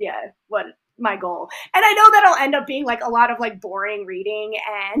ultimately, what my goal. And I know that'll end up being like a lot of like boring reading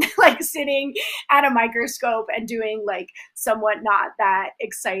and like sitting at a microscope and doing like somewhat not that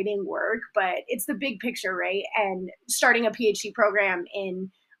exciting work, but it's the big picture, right? And starting a PhD program in,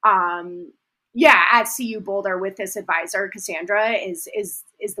 at CU Boulder with this advisor, Cassandra, is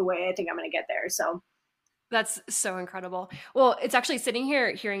the way I think I'm going to get there. So that's so incredible. Well, it's actually sitting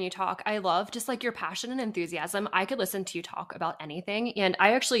here hearing you talk. I love just like your passion and enthusiasm. I could listen to you talk about anything. And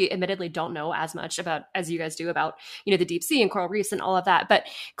I actually admittedly don't know as much about as you guys do about, you know, the deep sea and coral reefs and all of that. But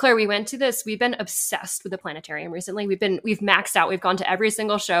Claire, we've been obsessed with the planetarium recently. We've maxed out. We've gone to every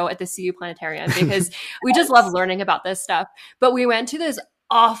single show at the CU Planetarium because we just love learning about this stuff. But we went to this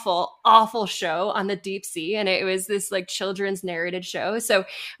awful show on the deep sea, and it was this like children's narrated show. So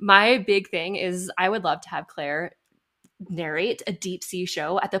my big thing is I would love to have Claire narrate a deep sea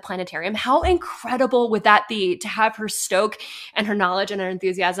show at the planetarium. How incredible would that be to have her stoke and her knowledge and her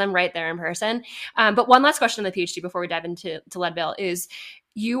enthusiasm right there in person? But one last question on the PhD before we dive into Leadville is,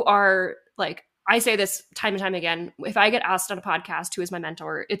 you are like, I say this time and time again, if I get asked on a podcast who is my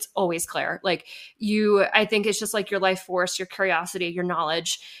mentor, it's always Claire. Like I think it's just like your life force, your curiosity, your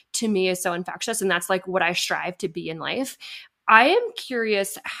knowledge to me is so infectious. And that's like what I strive to be in life. I am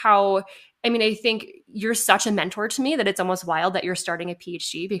curious I think you're such a mentor to me that it's almost wild that you're starting a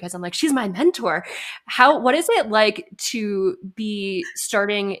PhD, because I'm like, she's my mentor. What is it like to be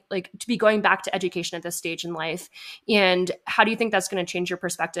going back to education at this stage in life? And how do you think that's going to change your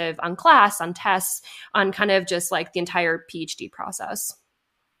perspective on class, on tests, on kind of just like the entire PhD process?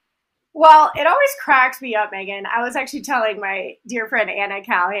 Well, it always cracks me up, Megan. I was actually telling my dear friend Anna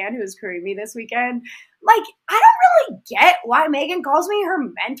Callahan, who was crewing me this weekend, like, I don't really get why Megan calls me her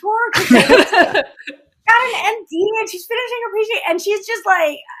mentor. Got an MD and she's finishing her PhD, and she's just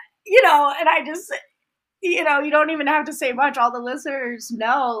like, you know, and I just, you know, you don't even have to say much. All the listeners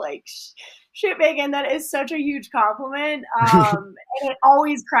know, like, shit, Megan, that is such a huge compliment. And it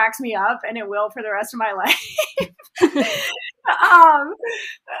always cracks me up, and it will for the rest of my life.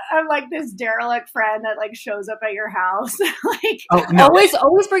 I'm like this derelict friend that like shows up at your house. Like, oh, no.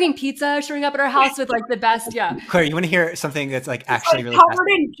 always bringing pizza, showing up at our house with like the best. Yeah. Claire, you want to hear something that's like actually really covered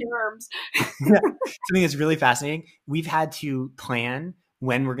in germs? Something that's really fascinating. We've had to plan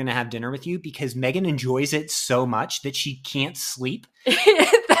when we're going to have dinner with you because Megan enjoys it so much that she can't sleep.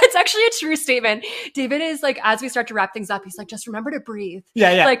 That's actually a true statement. David is like, as we start to wrap things up, he's like, just remember to breathe.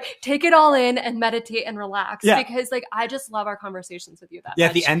 Yeah. Like, take it all in and meditate and relax. Yeah. Because like, I just love our conversations with you that much.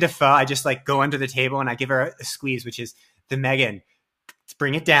 At the end of pho, I just like go under the table and I give her a squeeze, which is the Megan,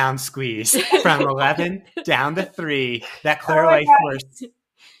 bring it down, squeeze from 11 down to 3. That Claire Oh my life God. force.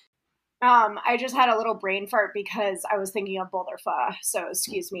 I just had a little brain fart because I was thinking of Boulder Pho, so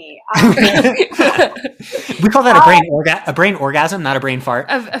excuse me. We call that a brain orgasm, not a brain fart.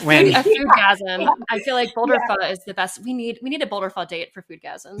 A foodgasm. I feel like Boulder Pho is the best. We need a Boulder Pho date for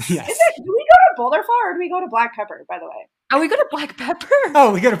foodgasms. Yes. Do we go to Boulder Pho or do we go to Black Pepper, by the way? Oh, we go to Black Pepper.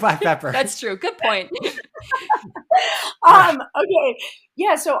 Oh, we go to Black Pepper. That's true. Good point. Okay.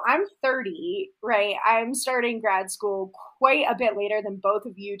 Yeah, so I'm 30, right? I'm starting grad school quite a bit later than both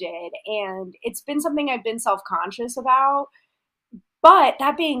of you did, and it's been something I've been self-conscious about. But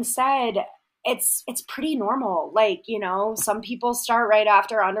that being said, it's pretty normal. Like, some people start right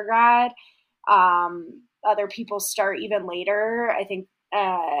after undergrad. Other people start even later, I think.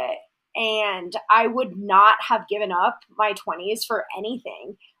 And I would not have given up my 20s for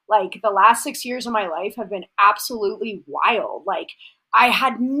anything. Like, the last 6 years of my life have been absolutely wild. Like, I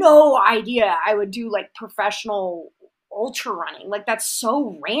had no idea I would do like professional ultra running. Like, that's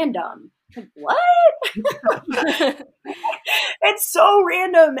so random. Like, what? It's so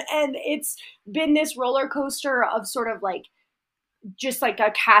random. And it's been this roller coaster of sort of like, just like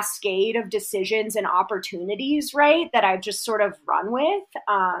a cascade of decisions and opportunities, right? That I've just sort of run with.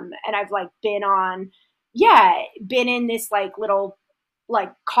 And I've like been in this like little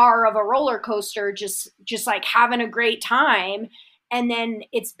like car of a roller coaster, just like having a great time. And then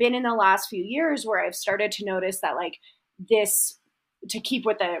it's been in the last few years where I've started to notice that like this, to keep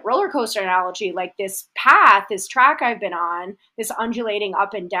with the roller coaster analogy, like this path, this track I've been on, this undulating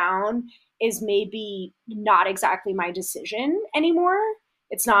up and down, is maybe not exactly my decision anymore.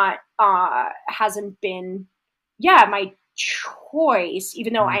 It's not, hasn't been, my choice,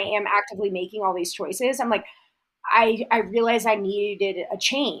 even though I am actively making all these choices. I'm like, I realized I needed a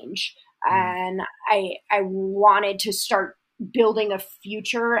change, and I wanted to start building a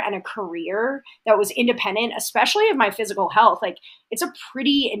future and a career that was independent, especially of my physical health. Like, it's a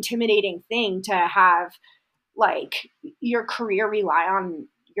pretty intimidating thing to have like your career rely on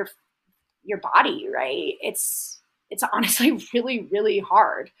your body, right? It's honestly really, really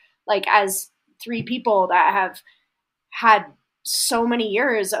hard. Like, as 3 people that have had so many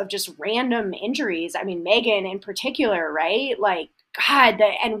years of just random injuries. I mean, Megan in particular, right? Like, God,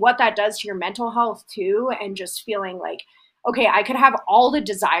 and what that does to your mental health too. And just feeling like, okay, I could have all the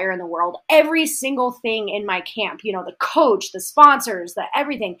desire in the world, every single thing in my camp, the coach, the sponsors, the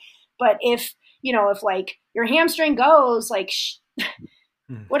everything. But if like your hamstring goes, like,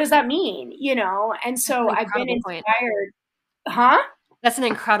 what does that mean? And so I've been inspired. Huh? That's an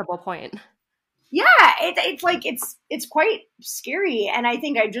incredible point. Yeah, it's like it's quite scary, and I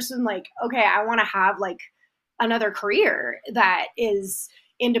think I just am like, okay, I want to have like another career that is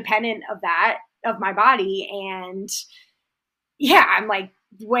independent of my body, and yeah, I'm like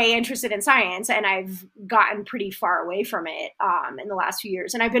way interested in science, and I've gotten pretty far away from it in the last few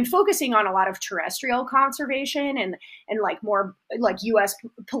years, and I've been focusing on a lot of terrestrial conservation and like more like U.S.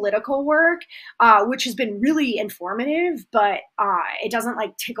 political work, which has been really informative, but it doesn't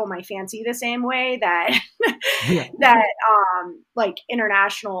like tickle my fancy the same way that that like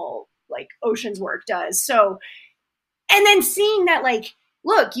international like oceans work does. So, and then seeing that like,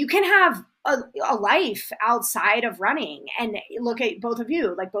 look, you can have a life outside of running, and look at both of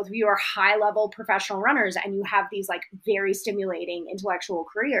you are high level professional runners, and you have these like very stimulating intellectual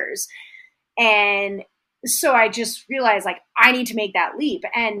careers. And so I just realized like I need to make that leap.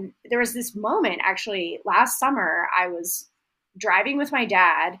 And there was this moment actually last summer, I was driving with my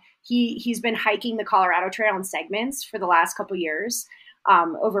dad. He's been hiking the Colorado Trail in segments for the last couple years,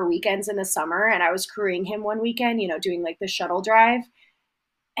 over weekends in the summer. And I was crewing him one weekend, doing like the shuttle drive.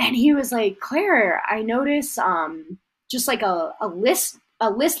 And he was like, Claire, I notice just like a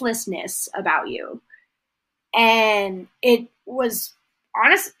listlessness about you. And it was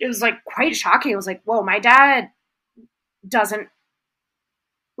honest. It was like quite shocking. It was like, whoa, my dad doesn't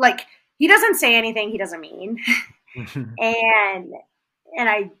like, he doesn't say anything he doesn't mean. and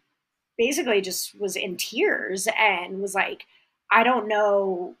I basically just was in tears and was like, I don't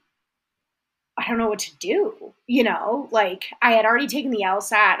know what to do, like I had already taken the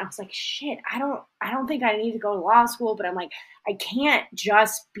LSAT and I was like, shit, I don't think I need to go to law school, but I'm like, I can't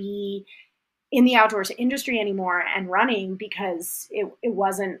just be in the outdoors industry anymore and running because it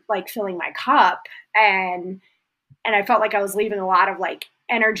wasn't like filling my cup. And I felt like I was leaving a lot of like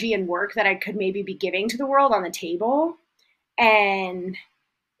energy and work that I could maybe be giving to the world on the table. And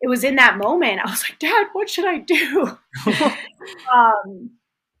it was in that moment, I was like, Dad, what should I do?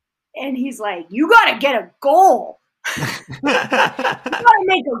 And he's like, you got to get a goal. You got to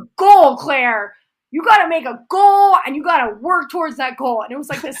make a goal, Claire. you got to make a goal and you got to work towards that goal. And it was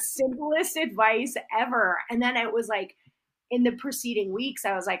like the simplest advice ever. And then it was like, in the preceding weeks,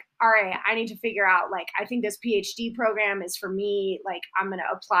 I was like, all right, I need to figure out, like, I think this PhD program is for me. Like, I'm going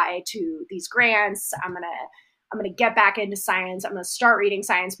to apply to these grants. I'm going to get back into science. I'm going to start reading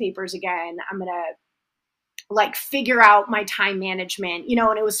science papers again. I'm going to like figure out my time management, you know,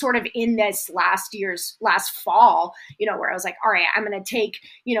 and it was sort of in this last fall, you know, where I was like, all right, I'm going to take,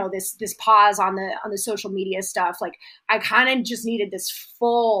 you know, this pause on the social media stuff. Like I kind of just needed this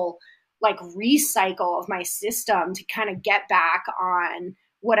full like recycle of my system to kind of get back on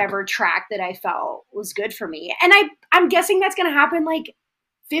whatever track that I felt was good for me. And I'm guessing that's going to happen like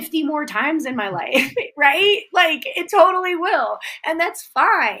 50 more times in my life, right? Like it totally will. And that's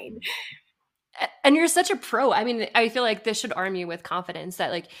fine. And you're such a pro. I mean, I feel like this should arm you with confidence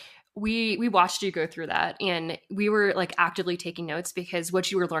that like we watched you go through that and we were like actively taking notes because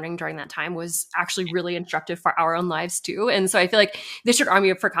what you were learning during that time was actually really instructive for our own lives too. And so I feel like this should arm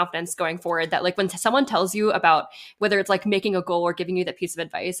you for confidence going forward that like when someone tells you about whether it's like making a goal or giving you that piece of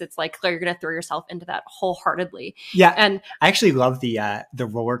advice, it's like, Claire, you're going to throw yourself into that wholeheartedly. Yeah. And I actually love the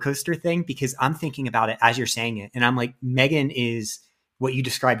roller coaster thing because I'm thinking about it as you're saying it. And I'm like, Megan is what you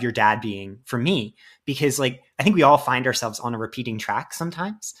described your dad being for me, because like, I think we all find ourselves on a repeating track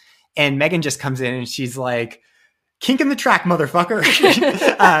sometimes. And Megan just comes in and she's like, kink in the track, motherfucker.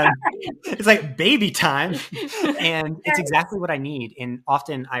 It's like baby time. And it's exactly what I need. And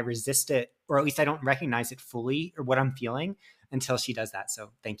often I resist it, or at least I don't recognize it fully or what I'm feeling until she does that.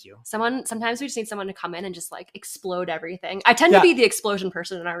 So thank you. Sometimes we just need someone to come in and just like explode everything. I tend to be the explosion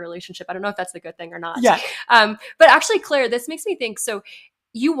person in our relationship. I don't know if that's a good thing or not. Yeah. But actually, Claire, this makes me think, so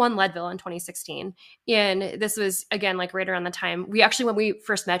you won Leadville in 2016. And this was, again, like right around the time when we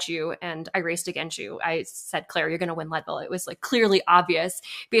first met you and I raced against you, I said, Claire, you're going to win Leadville. It was like clearly obvious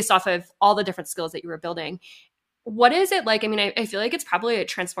based off of all the different skills that you were building. What is it like? I mean, I feel like it's probably a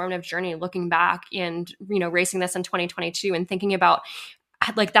transformative journey looking back and, you know, racing this in 2022 and thinking about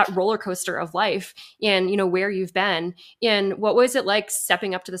like that roller coaster of life and, you know, where you've been and what was it like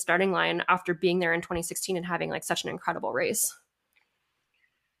stepping up to the starting line after being there in 2016 and having like such an incredible race?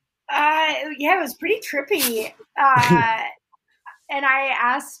 Yeah, it was pretty trippy. And I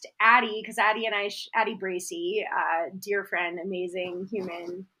asked Addie, because Addie Bracey, dear friend, amazing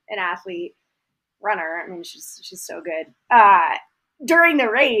human and athlete, runner. I mean, she's so good. During the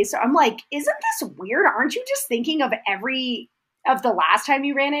race, I'm like, isn't this weird? Aren't you just thinking of of the last time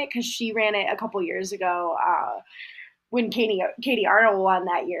you ran it? Because she ran it a couple years ago when Katie Arnold won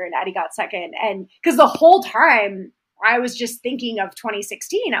that year and Addie got second. And because the whole time I was just thinking of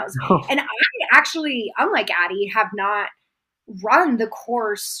 2016. And I actually, unlike Addie, have not run the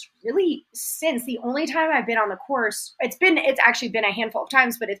course really since. The only time I've been on the course, it's actually been a handful of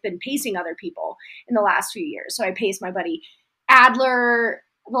times, but it's been pacing other people in the last few years. So I paced my buddy Adler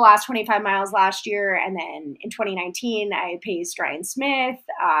the last 25 miles last year. And then in 2019, I paced Ryan Smith.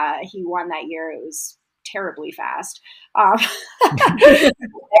 He won that year. It was terribly fast.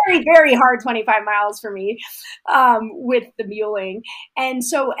 Very, very hard 25 miles for me with the muling. And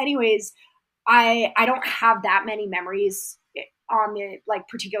so anyways, I don't have that many memories on the like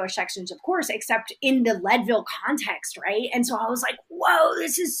particular sections of course, except in the Leadville context. Right. And so I was like, whoa,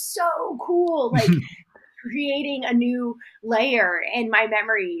 this is so cool. Like creating a new layer in my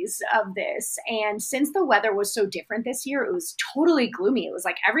memories of this. And since the weather was so different this year, it was totally gloomy. It was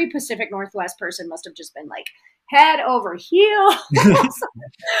like every Pacific Northwest person must have just been like head over heels. And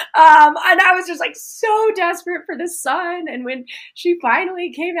I was just like so desperate for the sun. And when she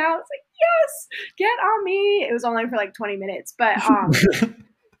finally came out, it's like, yes, get on me. It was only for like 20 minutes, but,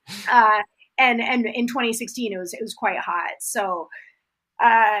 and in 2016, it was quite hot. So,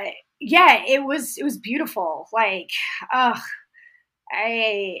 yeah, it was beautiful. Like,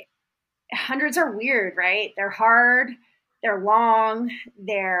 hundreds are weird, right? They're hard, they're long,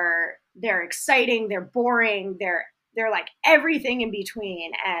 they're exciting, they're boring, they're like everything in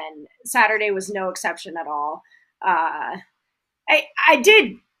between. And Saturday was no exception at all. I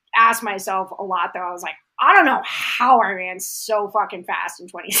did ask myself a lot though. I was like, I don't know how I ran so fucking fast in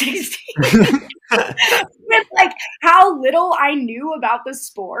 2016 with like how little I knew about the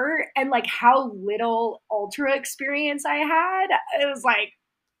sport and like how little ultra experience I had. It was like,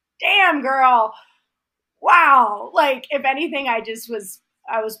 damn girl. Wow. Like if anything, I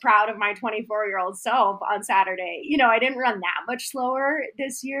was proud of my 24-year-old self on Saturday. You know, I didn't run that much slower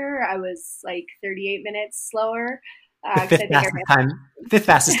this year. I was like 38 minutes slower. Fifth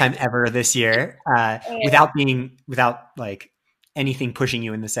fastest time ever this year, without like anything pushing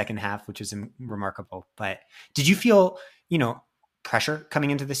you in the second half, which is remarkable. But did you feel, pressure coming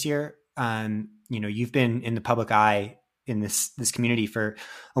into this year? you've been in the public eye in this community for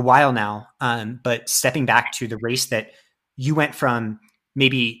a while now. But stepping back to the race that you went from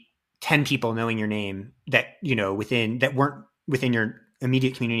maybe 10 people knowing your name that, that weren't within your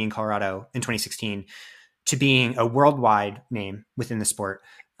immediate community in Colorado in 2016 to being a worldwide name within the sport.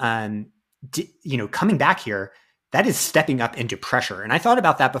 Coming back here, that is stepping up into pressure. And I thought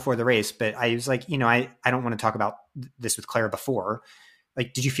about that before the race, but I was like, I don't want to talk about this with Claire before.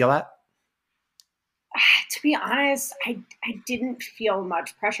 Like, did you feel that? To be honest, I didn't feel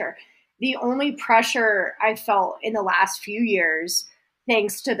much pressure. The only pressure I felt in the last few years,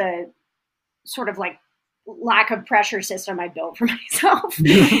 thanks to the sort of like lack of pressure system I built for myself,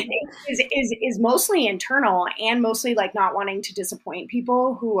 is mostly internal and mostly like not wanting to disappoint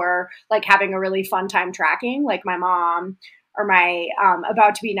people who are like having a really fun time tracking, like my mom or my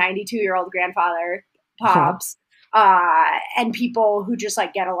about to be 92-year-old grandfather, Pops. And people who just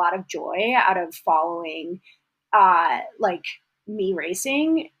like get a lot of joy out of following like me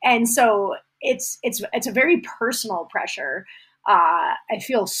racing. And so it's a very personal pressure. I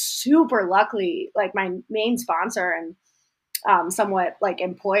feel super lucky, like my main sponsor and somewhat like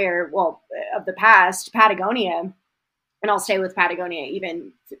employer, of the past, Patagonia, and I'll stay with Patagonia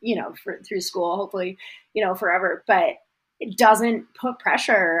even, through school, hopefully, forever, but it doesn't put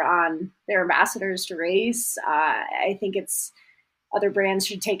pressure on their ambassadors to race. I think other brands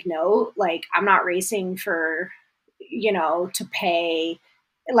should take note. Like, I'm not racing for, to pay,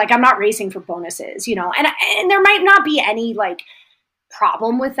 like, I'm not racing for bonuses, and there might not be any like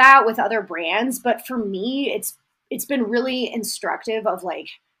problem with that with other brands. But for me, it's been really instructive of like,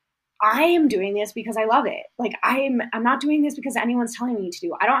 I am doing this because I love it. Like I'm not doing this because anyone's telling me to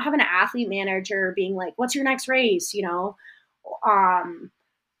do. I don't have an athlete manager being like, what's your next race?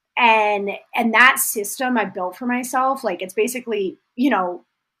 And that system I built for myself, like it's basically,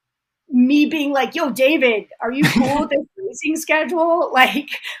 me being like, yo, David, are you cool with this racing schedule? Like,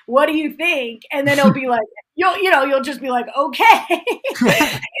 what do you think? And then it'll be like, you'll just be like, okay,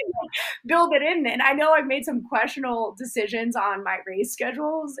 build it in. And I know I've made some questionable decisions on my race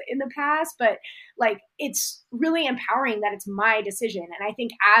schedules in the past, but like, it's really empowering that it's my decision. And I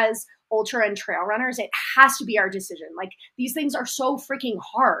think as ultra and trail runners, it has to be our decision. Like, these things are so freaking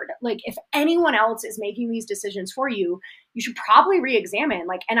hard. Like, if anyone else is making these decisions for you, you should probably re-examine.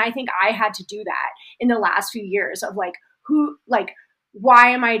 Like, and I think I had to do that in the last few years of like,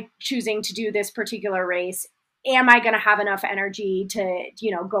 why am I choosing to do this particular race? Am I going to have enough energy to,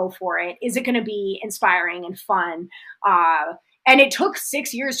 go for it? Is it going to be inspiring and fun? And it took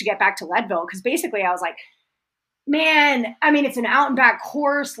 6 years to get back to Leadville, because basically I was like, man, I mean, it's an out and back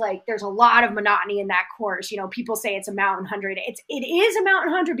course. Like, there's a lot of monotony in that course. People say it's a mountain 100. It is a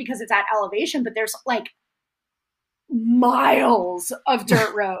mountain 100 because it's at elevation, but there's like miles of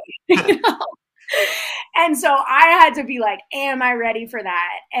dirt road. And so I had to be like, am I ready for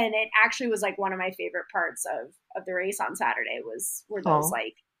that? And it actually was like one of my favorite parts of the race on Saturday were those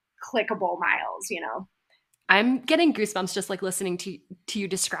like clickable miles, I'm getting goosebumps just like listening to you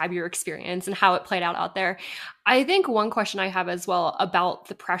describe your experience and how it played out there. I think one question I have as well about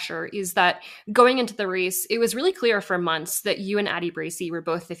the pressure is that going into the race, it was really clear for months that you and Addie Bracey were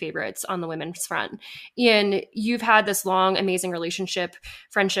both the favorites on the women's front. And you've had this long, amazing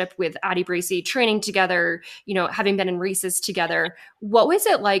friendship with Addie Bracey, training together, having been in races together. What was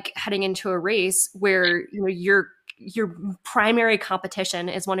it like heading into a race where, your primary competition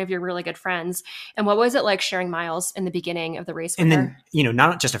is one of your really good friends? And what was it like sharing miles in the beginning of the race with her? And then,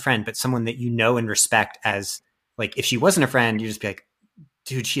 not just a friend, but someone that and respect as, like, if she wasn't a friend, you'd just be like,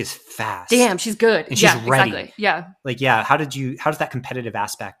 dude, she is fast. Damn, she's good. And she's ready. Exactly. Yeah. Like, yeah. How does that competitive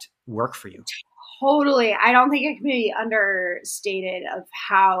aspect work for you? Totally. I don't think it can be understated of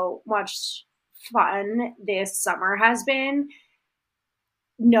how much fun this summer has been,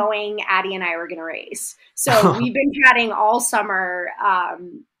 knowing Addie and I were going to race. So we've been chatting all summer.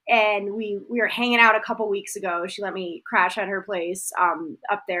 And we were hanging out a couple weeks ago. She let me crash at her place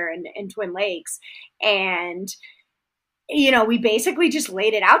up there in Twin Lakes. And, we basically just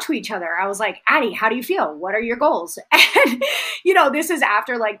laid it out to each other. I was like, Addie, how do you feel? What are your goals? And, this is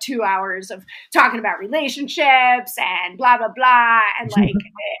after like 2 hours of talking about relationships and blah, blah, blah. And like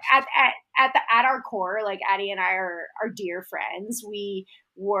at our core, like Addie and I are dear friends. We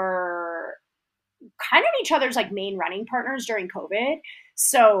were kind of each other's like main running partners during COVID.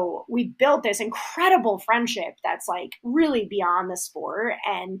 So we built this incredible friendship that's like really beyond the sport.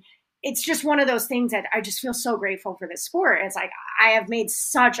 And it's just one of those things that I just feel so grateful for this sport. It's like, I have made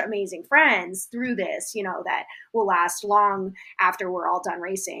such amazing friends through this, you know, that will last long after we're all done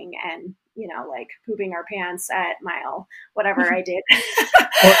racing and, you know, like pooping our pants at mile, whatever I did.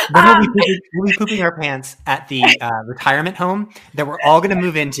 Well, then we'll be pooping our pants at the retirement home that we're all going to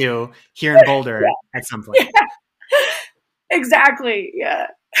move into here in Boulder at some point. Yeah. Exactly. Yeah.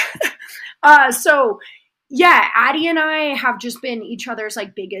 So yeah, Addie and I have just been each other's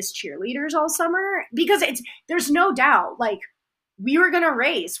like biggest cheerleaders all summer because there's no doubt, like, we were going to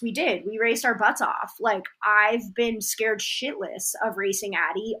race. We did. We raced our butts off. Like, I've been scared shitless of racing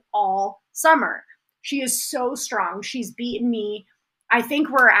Addie all summer. She is so strong. She's beaten me. I think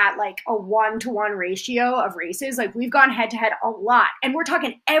we're at like a 1-to-1 ratio of races. Like, we've gone head to head a lot, and we're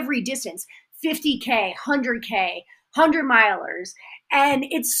talking every distance, 50K, 100K, 100 milers. And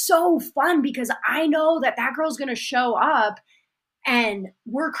it's so fun because I know that girl's going to show up and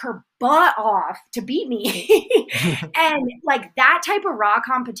work her butt off to beat me. And like, that type of raw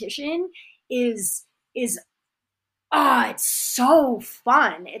competition is it's so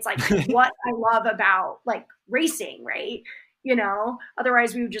fun. It's like what I love about like racing, right? You know,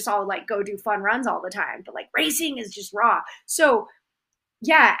 otherwise we would just all like go do fun runs all the time, but like racing is just raw. So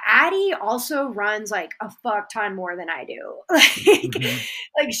yeah, Addie also runs like a fuck ton more than I do.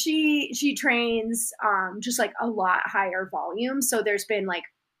 Like she trains just like a lot higher volume. So there's been like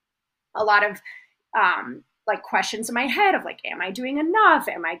a lot of like questions in my head of like, am I doing enough?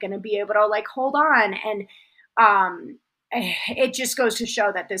 Am I going to be able to like hold on? And it just goes to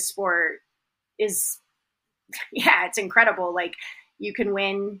show that this sport is, yeah, it's incredible. Like, you can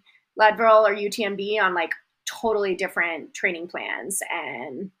win Leadville or UTMB on like totally different training plans,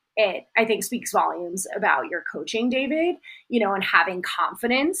 and it, I think, speaks volumes about your coaching, David, you know, and having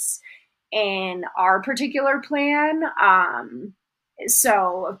confidence in our particular plan.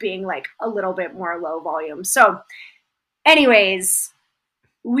 So of being like a little bit more low volume. So anyways,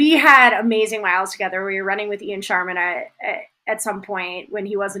 we had amazing miles together. We were running with Ian Sharman at some point when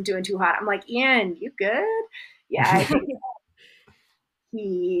he wasn't doing too hot. I'm like, Ian, you good? Yeah, I think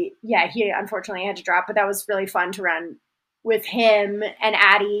he unfortunately had to drop, but that was really fun to run with him and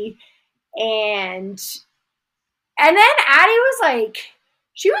Addie. And then Addie was like,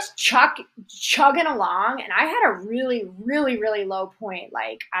 she was chugging along, and I had a really, really, really low point,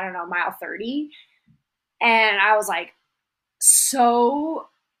 like, I don't know, mile 30. And I was like so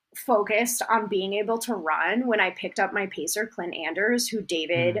focused on being able to run when I picked up my pacer, Clint Anders, who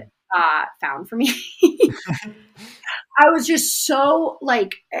David found for me. I was just so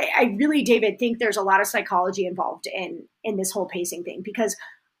like, I really, David, think there's a lot of psychology involved in this whole pacing thing, because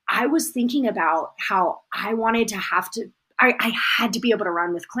I was thinking about how I wanted to I had to be able to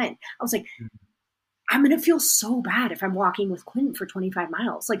run with Clint. I was like, I'm going to feel so bad if I'm walking with Clint for 25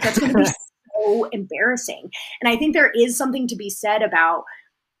 miles. Like, that's going to be so embarrassing. And I think there is something to be said about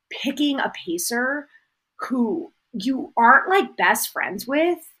picking a pacer who you aren't like best friends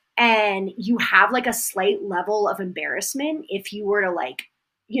with, and you have like a slight level of embarrassment if you were to like,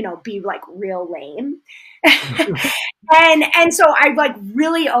 you know, be like real lame. And so I like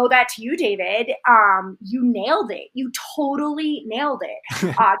really owe that to you, David. You nailed it. You totally nailed it.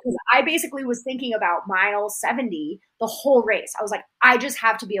 Because I basically was thinking about mile 70 the whole race. I was like, I just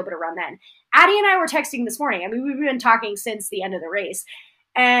have to be able to run then. Addie and I were texting this morning. I mean, we've been talking since the end of the race.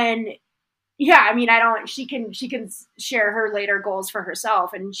 And yeah, I mean, she can share her later goals for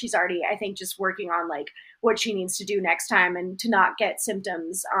herself. And she's already, I think, just working on like what she needs to do next time and to not get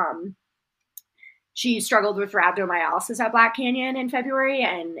symptoms. She struggled with rhabdomyolysis at Black Canyon in February,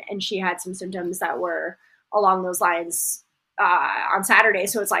 and she had some symptoms that were along those lines on Saturday.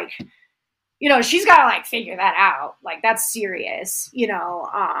 So it's like, you know, she's got to like figure that out. Like, that's serious, you know.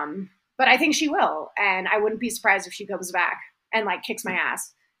 But I think she will, and I wouldn't be surprised if she comes back and like kicks my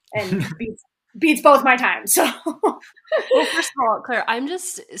ass and beats both my times. So, well, first of all, Claire, I'm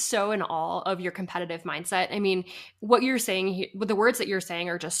just so in awe of your competitive mindset. I mean, what you're saying, the words that you're saying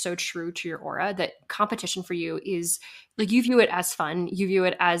are just so true to your aura, that competition for you is like, you view it as fun. You view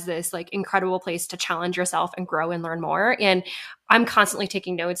it as this like incredible place to challenge yourself and grow and learn more. And I'm constantly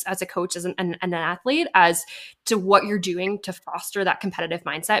taking notes as a coach, as an athlete, as to what you're doing to foster that competitive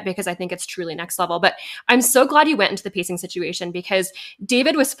mindset, because I think it's truly next level. But I'm so glad you went into the pacing situation, because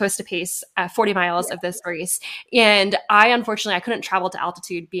David was supposed to pace 40 miles of this race. And unfortunately, I couldn't travel to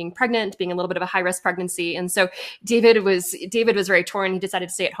altitude, being pregnant, being a little bit of a high risk pregnancy. And so David was very torn. He decided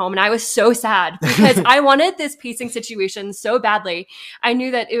to stay at home. And I was so sad because I wanted this pacing situation so badly. I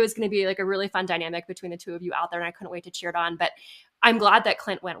knew that it was going to be like a really fun dynamic between the two of you out there, and I couldn't wait to cheer it on. But I'm glad that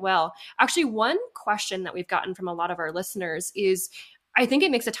Clint went well. Actually, one question that we've gotten from a lot of our listeners is, I think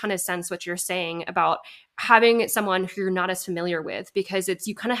it makes a ton of sense what you're saying about having someone who you're not as familiar with, because it's,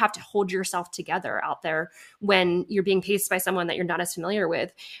 you kind of have to hold yourself together out there when you're being paced by someone that you're not as familiar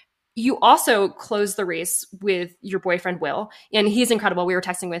with. You also close the race with your boyfriend, Will, and he's incredible. We were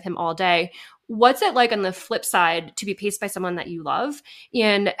texting with him all day. What's it like on the flip side to be paced by someone that you love?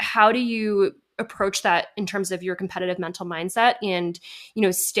 And how do you approach that in terms of your competitive mental mindset and,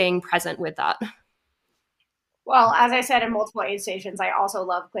 staying present with that? Well, as I said in multiple aid stations, I also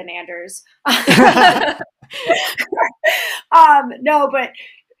love Clint Anders. No, but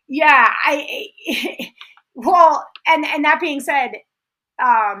yeah, well, and that being said,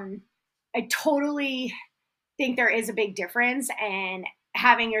 I totally think there is a big difference, and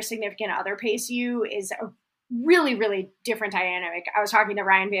having your significant other pace you is a really, really different dynamic. I was talking to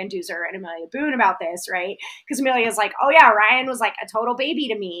Ryan Van Duzer and Amelia Boone about this, right? Because Amelia's like, oh yeah, Ryan was like a total baby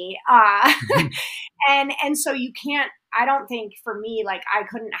to me. And so you can't, I don't think for me, like I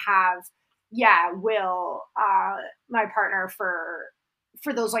couldn't have, Will, my partner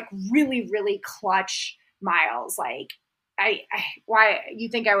for those like really, really clutch miles. Like why you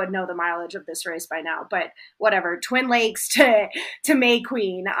think I would know the mileage of this race by now, but whatever. Twin Lakes to May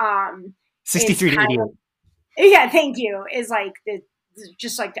Queen, 63 to 88. Yeah, thank you. Is like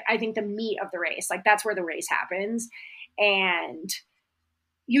I think the meat of the race. Like that's where the race happens, and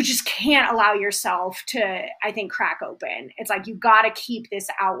you just can't allow yourself to, I think, crack open. It's like you got to keep this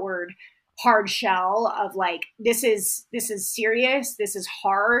outward hard shell of like this is serious. This is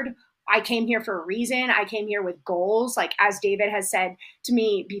hard. I came here for a reason. I came here with goals. Like as David has said to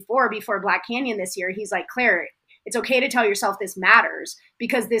me before Black Canyon this year, he's like, Claire, it's okay to tell yourself this matters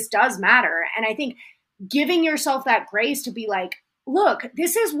because this does matter. And I think giving yourself that grace to be like, look,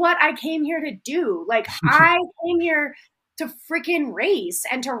 this is what I came here to do. Like I came here to freaking race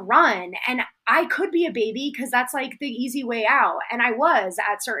and to run. And I could be a baby because that's like the easy way out. And I was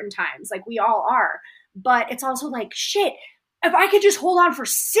at certain times, like we all are. But it's also like, shit, if I could just hold on for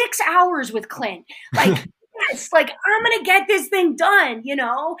 6 hours with Clint, like, yes, like I'm going to get this thing done,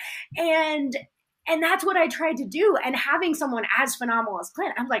 And that's what I tried to do. And having someone as phenomenal as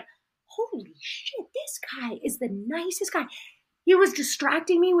Clint, I'm like, holy shit, this guy is the nicest guy. He was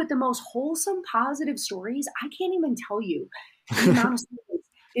distracting me with the most wholesome, positive stories. I can't even tell you the amount of stories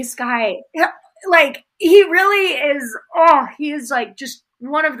this guy, like, he really is, he is like just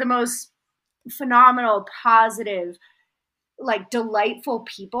one of the most phenomenal, positive, like delightful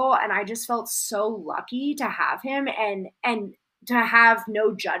people. And I just felt so lucky to have him and to have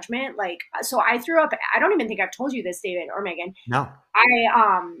no judgment. Like, so I threw up, I don't even think I've told you this, David or Megan. No.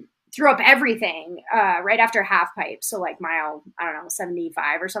 I threw up everything right after half pipe. So like mile, I don't know,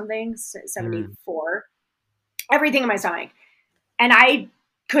 75 or something, 74, everything in my stomach. And I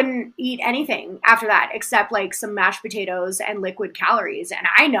couldn't eat anything after that except like some mashed potatoes and liquid calories. And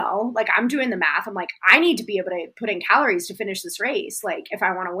I know, like I'm doing the math. I'm like, I need to be able to put in calories to finish this race. Like if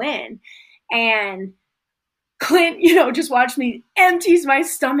I want to win. And Clint, just watched me empties my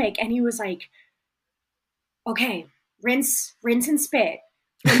stomach. And he was like, okay, rinse and spit.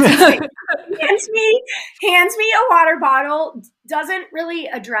 hands me a water bottle, doesn't really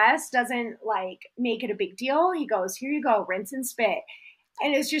doesn't like make it a big deal. He goes, here you go, rinse and spit.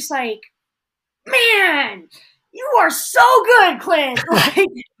 And it's just like, man, you are so good, Clint. Like,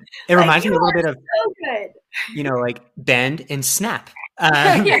 it reminds me a little bit of, so good. Like bend and snap.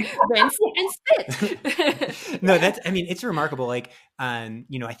 Rinse and spit. No, it's remarkable. Like, I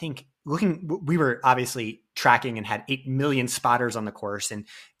think we were obviously tracking and had 8 million spotters on the course. And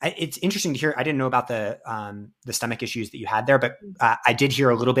it's interesting to hear. I didn't know about the stomach issues that you had there, but I did hear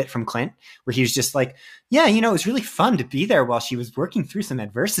a little bit from Clint where he was just like, yeah, it was really fun to be there while she was working through some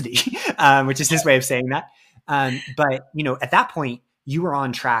adversity, which is his way of saying that. But, at that point, you were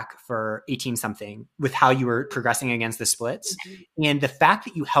on track for 18 something with how you were progressing against the splits. Mm-hmm. And the fact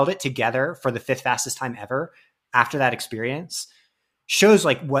that you held it together for the 5th fastest time ever after that experience shows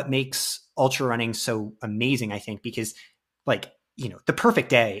like what makes ultra running so amazing, I think, because like, the perfect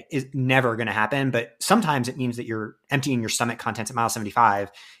day is never going to happen, but sometimes it means that you're emptying your stomach contents at mile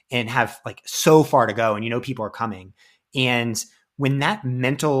 75 and have like so far to go and people are coming. And when that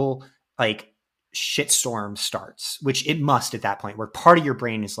mental like shitstorm starts, which it must at that point, where part of your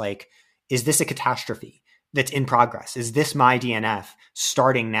brain is like, is this a catastrophe that's in progress? Is this my DNF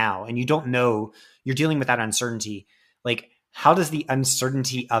starting now? And you don't know, you're dealing with that uncertainty. Like, how does the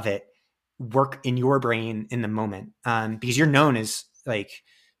uncertainty of it work in your brain in the moment? Because you're known as like,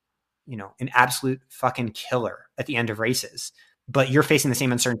 an absolute fucking killer at the end of races, but you're facing the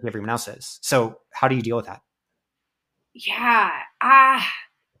same uncertainty everyone else is. So how do you deal with that? Yeah.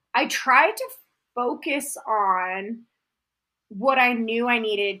 I tried to focus on what I knew I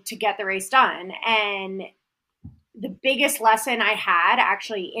needed to get the race done. And the biggest lesson I had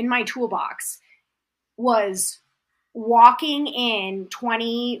actually in my toolbox was walking in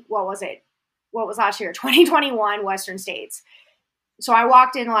what was last year? 2021 Western States. So I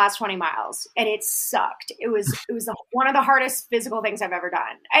walked in the last 20 miles and it sucked. It was one of the hardest physical things I've ever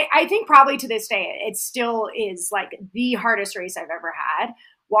done. I think probably to this day, it still is like the hardest race I've ever had.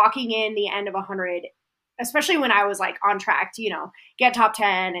 Walking in the end of 100, especially when I was like on track to, get top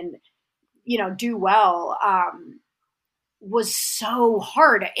 10 and, do well, was so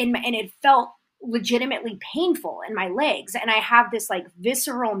hard. And it felt legitimately painful in my legs. And I have this like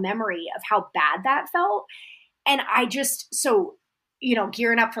visceral memory of how bad that felt. And I just,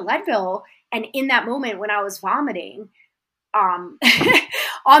 gearing up for Leadville. And in that moment when I was vomiting,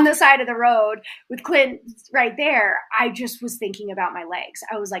 on the side of the road with Clint right there, I just was thinking about my legs.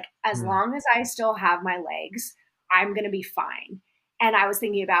 I was like, as long as I still have my legs, I'm going to be fine. And I was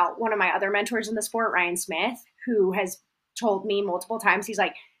thinking about one of my other mentors in the sport, Ryan Smith, who has told me multiple times, he's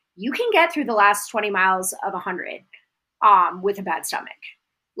like, you can get through the last 20 miles of 100 with a bad stomach.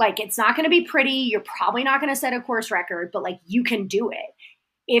 Like, it's not going to be pretty. You're probably not going to set a course record, but like you can do it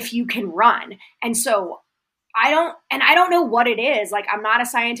if you can run. And so I don't know what it is. Like, I'm not a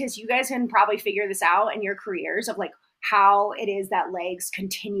scientist. You guys can probably figure this out in your careers of like how it is that legs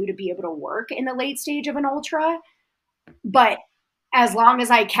continue to be able to work in the late stage of an ultra. But as long as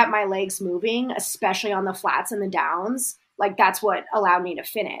I kept my legs moving, especially on the flats and the downs, like that's what allowed me to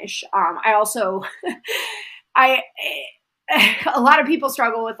finish. I also, a lot of people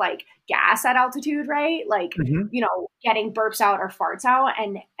struggle with like gas at altitude, right? Like, getting burps out or farts out.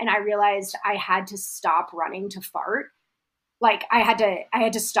 And I realized I had to stop running to fart. Like I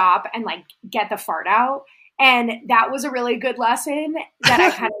had to stop and like get the fart out. And that was a really good lesson that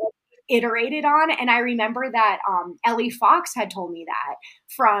I kind of iterated on. And I remember that Ellie Fox had told me that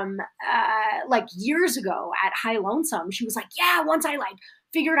from like years ago at High Lonesome. She was like, yeah, once I like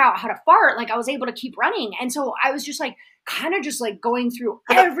figured out how to fart, like I was able to keep running. And so I was just like, kind of just like going through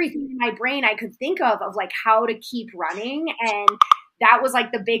everything in my brain I could think of like how to keep running. And that was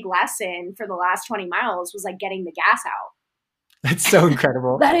like the big lesson for the last 20 miles was like getting the gas out. That's so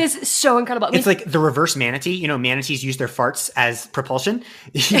incredible. That is so incredible. It's like the reverse manatee. Manatees use their farts as propulsion.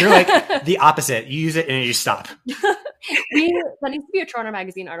 You're like the opposite. You use it and you stop. That needs to be a Toronto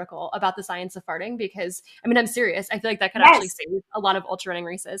Magazine article about the science of farting because, I'm serious. I feel like that could actually save a lot of ultra running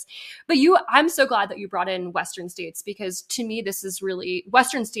races. But I'm so glad that you brought in Western States because to me, this is really,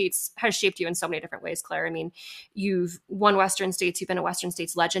 Western States has shaped you in so many different ways, Claire. You've won Western States. You've been a Western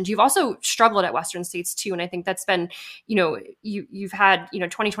States legend. You've also struggled at Western States too. And I think that's been, you've had,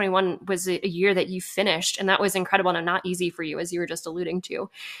 2021 was a year that you finished and that was incredible and not easy for you as you were just alluding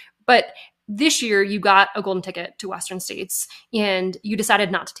to. But this year you got a golden ticket to Western States and you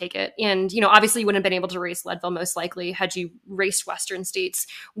decided not to take it. And, obviously you wouldn't have been able to race Leadville most likely had you raced Western States.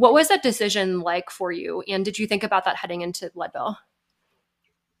 What was that decision like for you? And did you think about that heading into Leadville?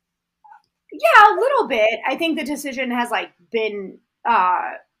 Yeah, a little bit. I think the decision has like been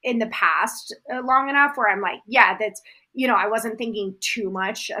in the past long enough where I'm like, yeah, that's, I wasn't thinking too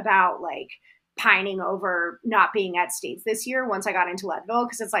much about like pining over not being at States this year once I got into Leadville.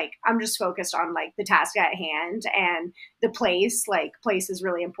 Cause it's like, I'm just focused on like the task at hand and the place. Like place is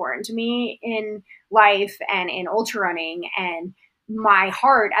really important to me in life and in ultra running. And my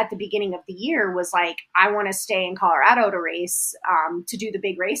heart at the beginning of the year was like, I want to stay in Colorado to race, to do the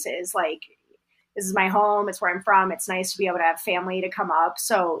big races. Like this is my home. It's where I'm from. It's nice to be able to have family to come up.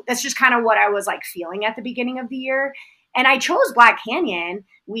 So that's just kind of what I was like feeling at the beginning of the year. And I chose Black Canyon,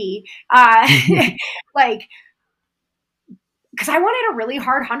 like, because I wanted a really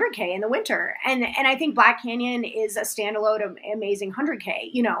hard 100K in the winter. And I think Black Canyon is a standalone amazing 100K,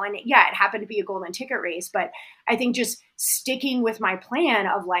 and yeah, it happened to be a golden ticket race. But I think just sticking with my plan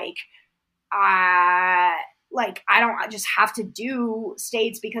of like I don't just have to do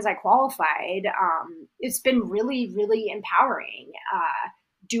States because I qualified. It's been really, really empowering.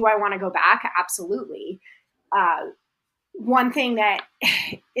 Do I want to go back? Absolutely. One thing that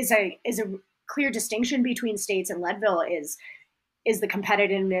is a clear distinction between States and Leadville is the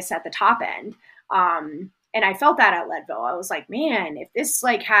competitiveness at the top end. And I felt that at Leadville. I was like, man, if this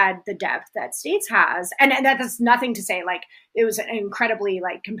like had the depth that States has, and that's nothing to say, like it was an incredibly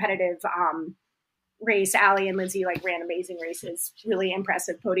like competitive race. Allie and Lindsay like ran amazing races, really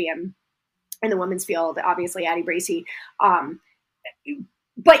impressive podium in the women's field, obviously Addie Bracey.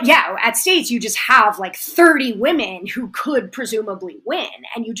 But yeah, at States, you just have like 30 women who could presumably win.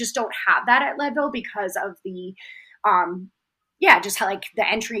 And you just don't have that at Leadville because of the, just like the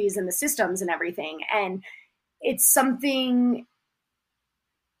entries and the systems and everything. And it's something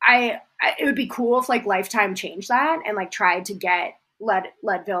it would be cool if like Lifetime changed that and like tried to get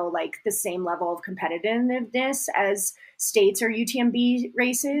Leadville like the same level of competitiveness as states or UTMB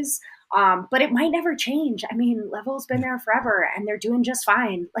races. But it might never change. I mean, Leadville's been there forever and they're doing just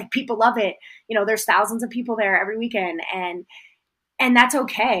fine. Like people love it. You know, there's thousands of people there every weekend and that's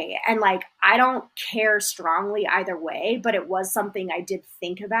okay. And like, I don't care strongly either way, but it was something I did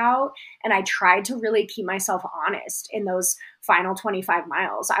think about. And I tried to really keep myself honest in those final 25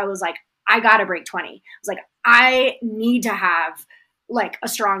 miles. I was like, I got to break 20. I was like, I need to have like a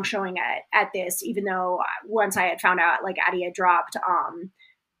strong showing at this, even though once I had found out like Addie had dropped,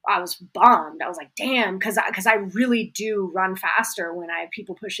 I was bummed. I was like, damn, because I really do run faster when I have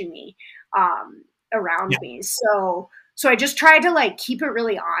people pushing me around me. So I just tried to like keep it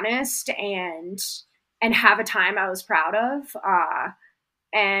really honest and have a time I was proud of.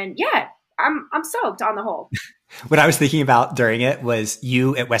 And yeah, I'm stoked on the whole. What I was thinking about during it was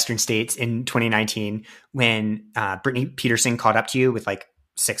you at Western States in 2019 when Brittany Peterson caught up to you with like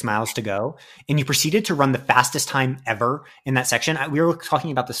 6 miles to go, and you proceeded to run the fastest time ever in that section. We were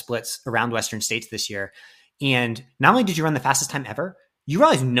talking about the splits around Western States this year, and not only did you run the fastest time ever, you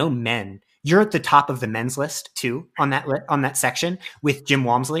realize no men. You're at the top of the men's list too on that section with Jim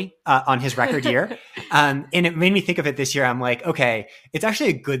Walmsley on his record year. And it made me think of it this year. I'm like, okay, it's actually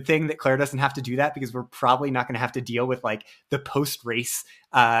a good thing that Claire doesn't have to do that because we're probably not going to have to deal with like the post-race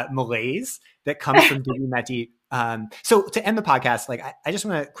malaise that comes from digging that deep. So to end the podcast, like I just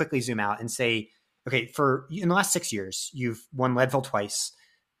want to quickly zoom out and say, okay, in the last 6 years, you've won Leadville twice,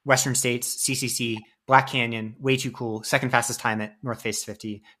 Western States, CCC, Black Canyon, way too cool, second fastest time at North Face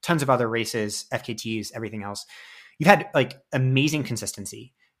 50, tons of other races, FKTs, everything else. You've had like amazing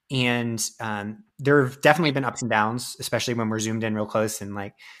consistency. And there have definitely been ups and downs, especially when we're zoomed in real close. And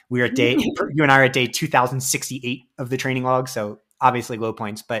like you and I are at day 2068 of the training log. So obviously low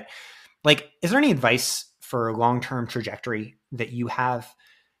points, but like, is there any advice for long-term trajectory that you have,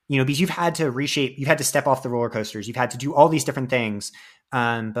 you know, because you've had to reshape, you've had to step off the roller coasters, you've had to do all these different things.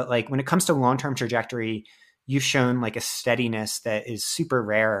 But like when it comes to long-term trajectory, you've shown like a steadiness that is super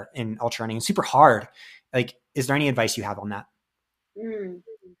rare in ultra running and super hard. Like, is there any advice you have on that?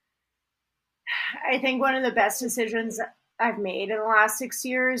 I think one of the best decisions I've made in the last 6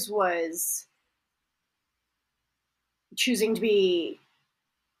 years was choosing to be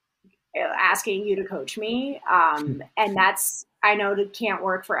asking you to coach me. And that's, I know it can't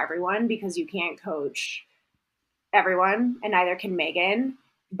work for everyone because you can't coach everyone and neither can Megan.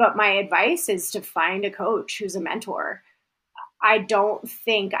 But my advice is to find a coach who's a mentor. I don't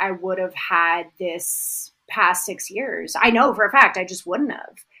think I would have had this past 6 years. I know for a fact I just wouldn't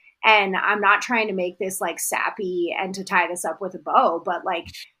have. And I'm not trying to make this like sappy and to tie this up with a bow, but like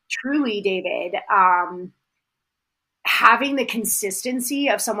truly, David, having the consistency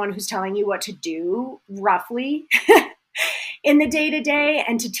of someone who's telling you what to do roughly in the day to day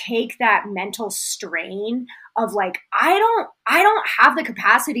and to take that mental strain of like, I don't have the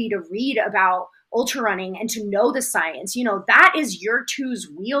capacity to read about ultra running and to know the science, you know, that is your two's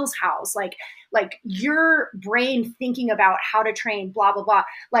wheelhouse. Like your brain thinking about how to train, blah, blah, blah,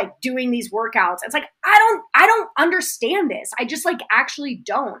 like doing these workouts. It's like, I don't understand this. I just like actually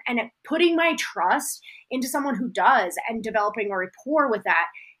don't. And putting my trust into someone who does and developing a rapport with that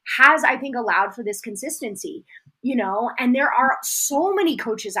has, I think, allowed for this consistency, you know, and there are so many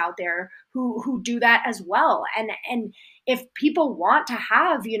coaches out there who do that as well. And if people want to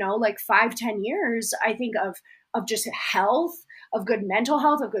have, you know, like 5-10 years, I think of just health, of good mental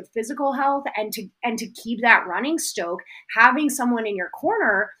health, of good physical health, and to keep that running stoke, having someone in your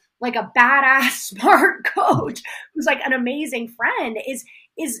corner, like a badass smart coach who's like an amazing friend is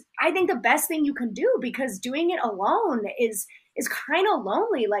I think the best thing you can do, because doing it alone is kind of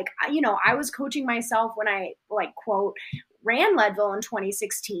lonely. Like, you know, I was coaching myself when I like quote ran Leadville in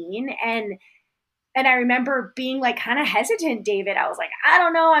 2016 and I remember being like kind of hesitant, David. I was like, I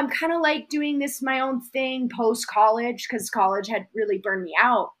don't know. I'm kind of like doing this my own thing post college because college had really burned me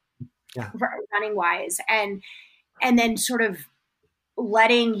out running wise. And then sort of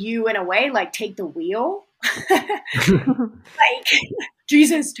letting you in a way, like take the wheel, like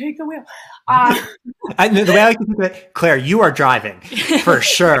Jesus, take the wheel. The way I can think of it, Claire, you are driving for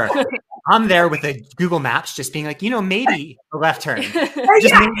sure. I'm there with the Google Maps, just being like, you know, maybe a left turn. Just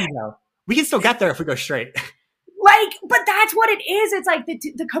maybe though. We can still get there if we go straight. Like, but that's what it is. It's like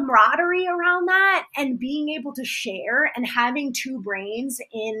the camaraderie around that and being able to share and having two brains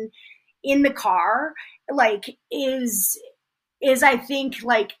in the car, like is I think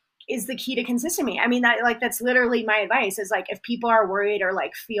like is the key to consistency. I mean, that's literally my advice is like, if people are worried or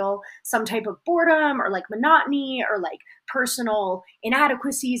like feel some type of boredom or like monotony or like personal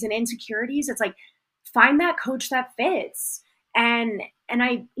inadequacies and insecurities, it's like, find that coach that fits. And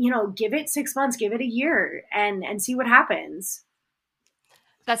I, give it 6 months, give it a year and see what happens.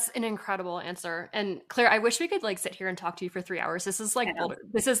 That's an incredible answer. And Claire, I wish we could like sit here and talk to you for 3 hours. This is like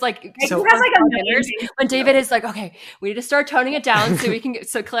this is like so when David is like, okay, we need to start toning it down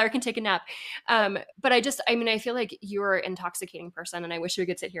so Claire can take a nap. But I feel like you're an intoxicating person, and I wish we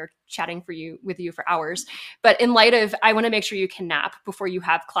could sit here chatting with you for hours. But in light of, I want to make sure you can nap before you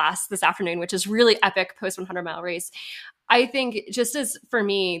have class this afternoon, which is really epic post 100-mile race. I think just as for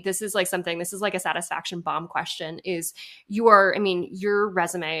me, this is like a satisfaction bomb question is your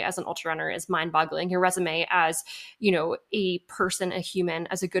resume as an ultra runner is mind boggling. Your resume as, a person, a human,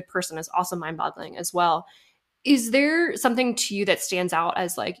 as a good person is also mind boggling as well. Is there something to you that stands out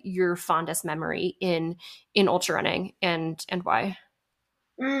as like your fondest memory in ultra running and why?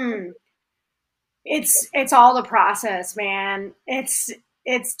 It's all the process, man.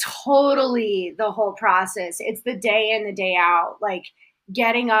 It's totally the whole process. It's the day in, the day out, like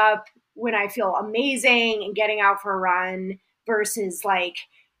getting up when I feel amazing and getting out for a run versus like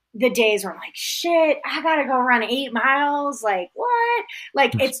the days where I'm like, shit, I gotta go run 8 miles. Like what?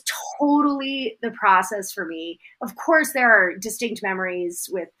 Like it's totally the process for me. Of course, there are distinct memories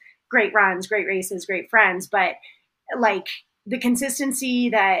with great runs, great races, great friends, but like the consistency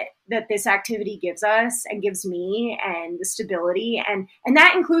that this activity gives us and gives me, and the stability, and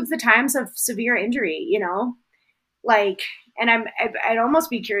that includes the times of severe injury, like, and I'd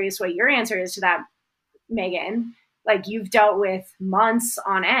almost be curious what your answer is to that, Megan. Like, you've dealt with months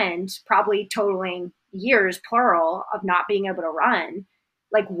on end, probably totaling years, plural, of not being able to run.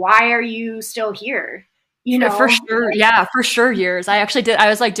 Like, why are you still here? For sure. Yeah, for sure. Years. I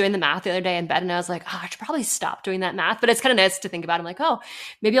was like doing the math the other day in bed, and I was like, I should probably stop doing that math, but it's kind of nice to think about. I'm like, oh,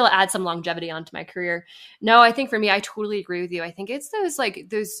 maybe I'll add some longevity onto my career. No, I think for me, I totally agree with you. I think it's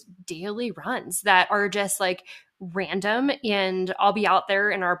those daily runs that are just like random, and I'll be out there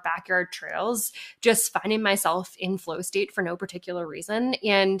in our backyard trails, just finding myself in flow state for no particular reason.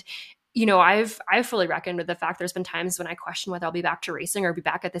 And I've fully reckoned with the fact there's been times when I question whether I'll be back to racing or be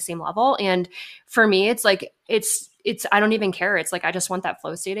back at the same level. And for me, it's like, I don't even care. It's like, I just want that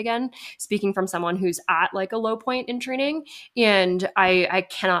flow state again, speaking from someone who's at like a low point in training. And I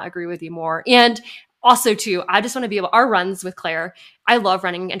cannot agree with you more. And also too, I just want to be able, our runs with Claire, I love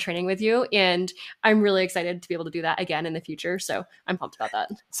running and training with you. And I'm really excited to be able to do that again in the future. So I'm pumped about that.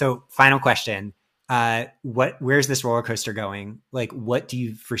 So final question. Where's this roller coaster going? Like, what do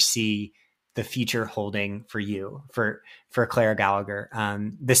you foresee the future holding for you, for Claire Gallagher?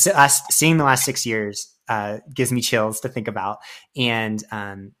 Seeing the last 6 years, gives me chills to think about. And,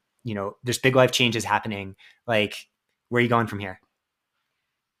 there's big life changes happening. Like, where are you going from here?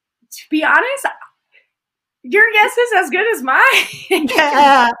 To be honest, your guess is as good as mine.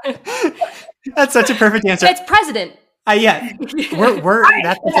 Yeah. That's such a perfect answer. It's president. Yeah,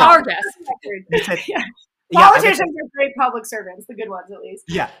 that's our guess. Politicians are great public servants, the good ones at least.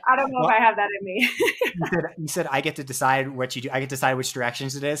 Yeah, I don't know if I have that in me. you said I get to decide what you do. I get to decide which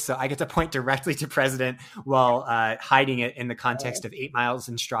directions it is, so I get to point directly to president while hiding it in the context of 8 miles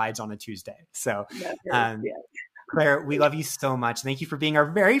and strides on a Tuesday. So, Claire, we love you so much. Thank you for being our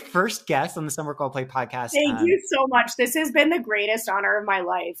very first guest on the Some Work All Play podcast. Thank you so much. This has been the greatest honor of my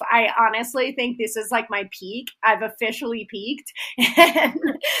life. I honestly think this is like my peak. I've officially peaked. And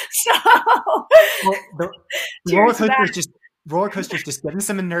so the roller coaster's just getting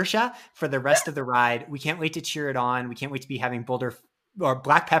some inertia for the rest of the ride. We can't wait to cheer it on. We can't wait to be having Boulder or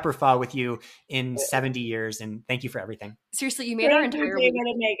Black Pepper Pho with you in 70 years. And thank you for everything. Seriously, you made our entire week. David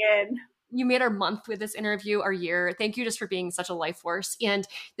and Megan. You made our month with this interview, our year. Thank you just for being such a life force. And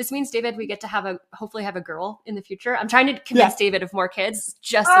this means, David, we get to hopefully have a girl in the future. I'm trying to convince David of more kids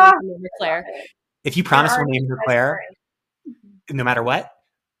just so we can name her Claire. If you promise we'll name her Claire, no matter what,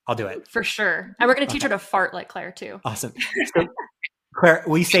 I'll do it. For sure. And we're going to teach her to fart like Claire too. Awesome. So, Claire,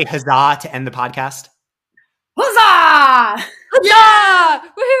 will you say huzzah to end the podcast? Huzzah! Huzzah!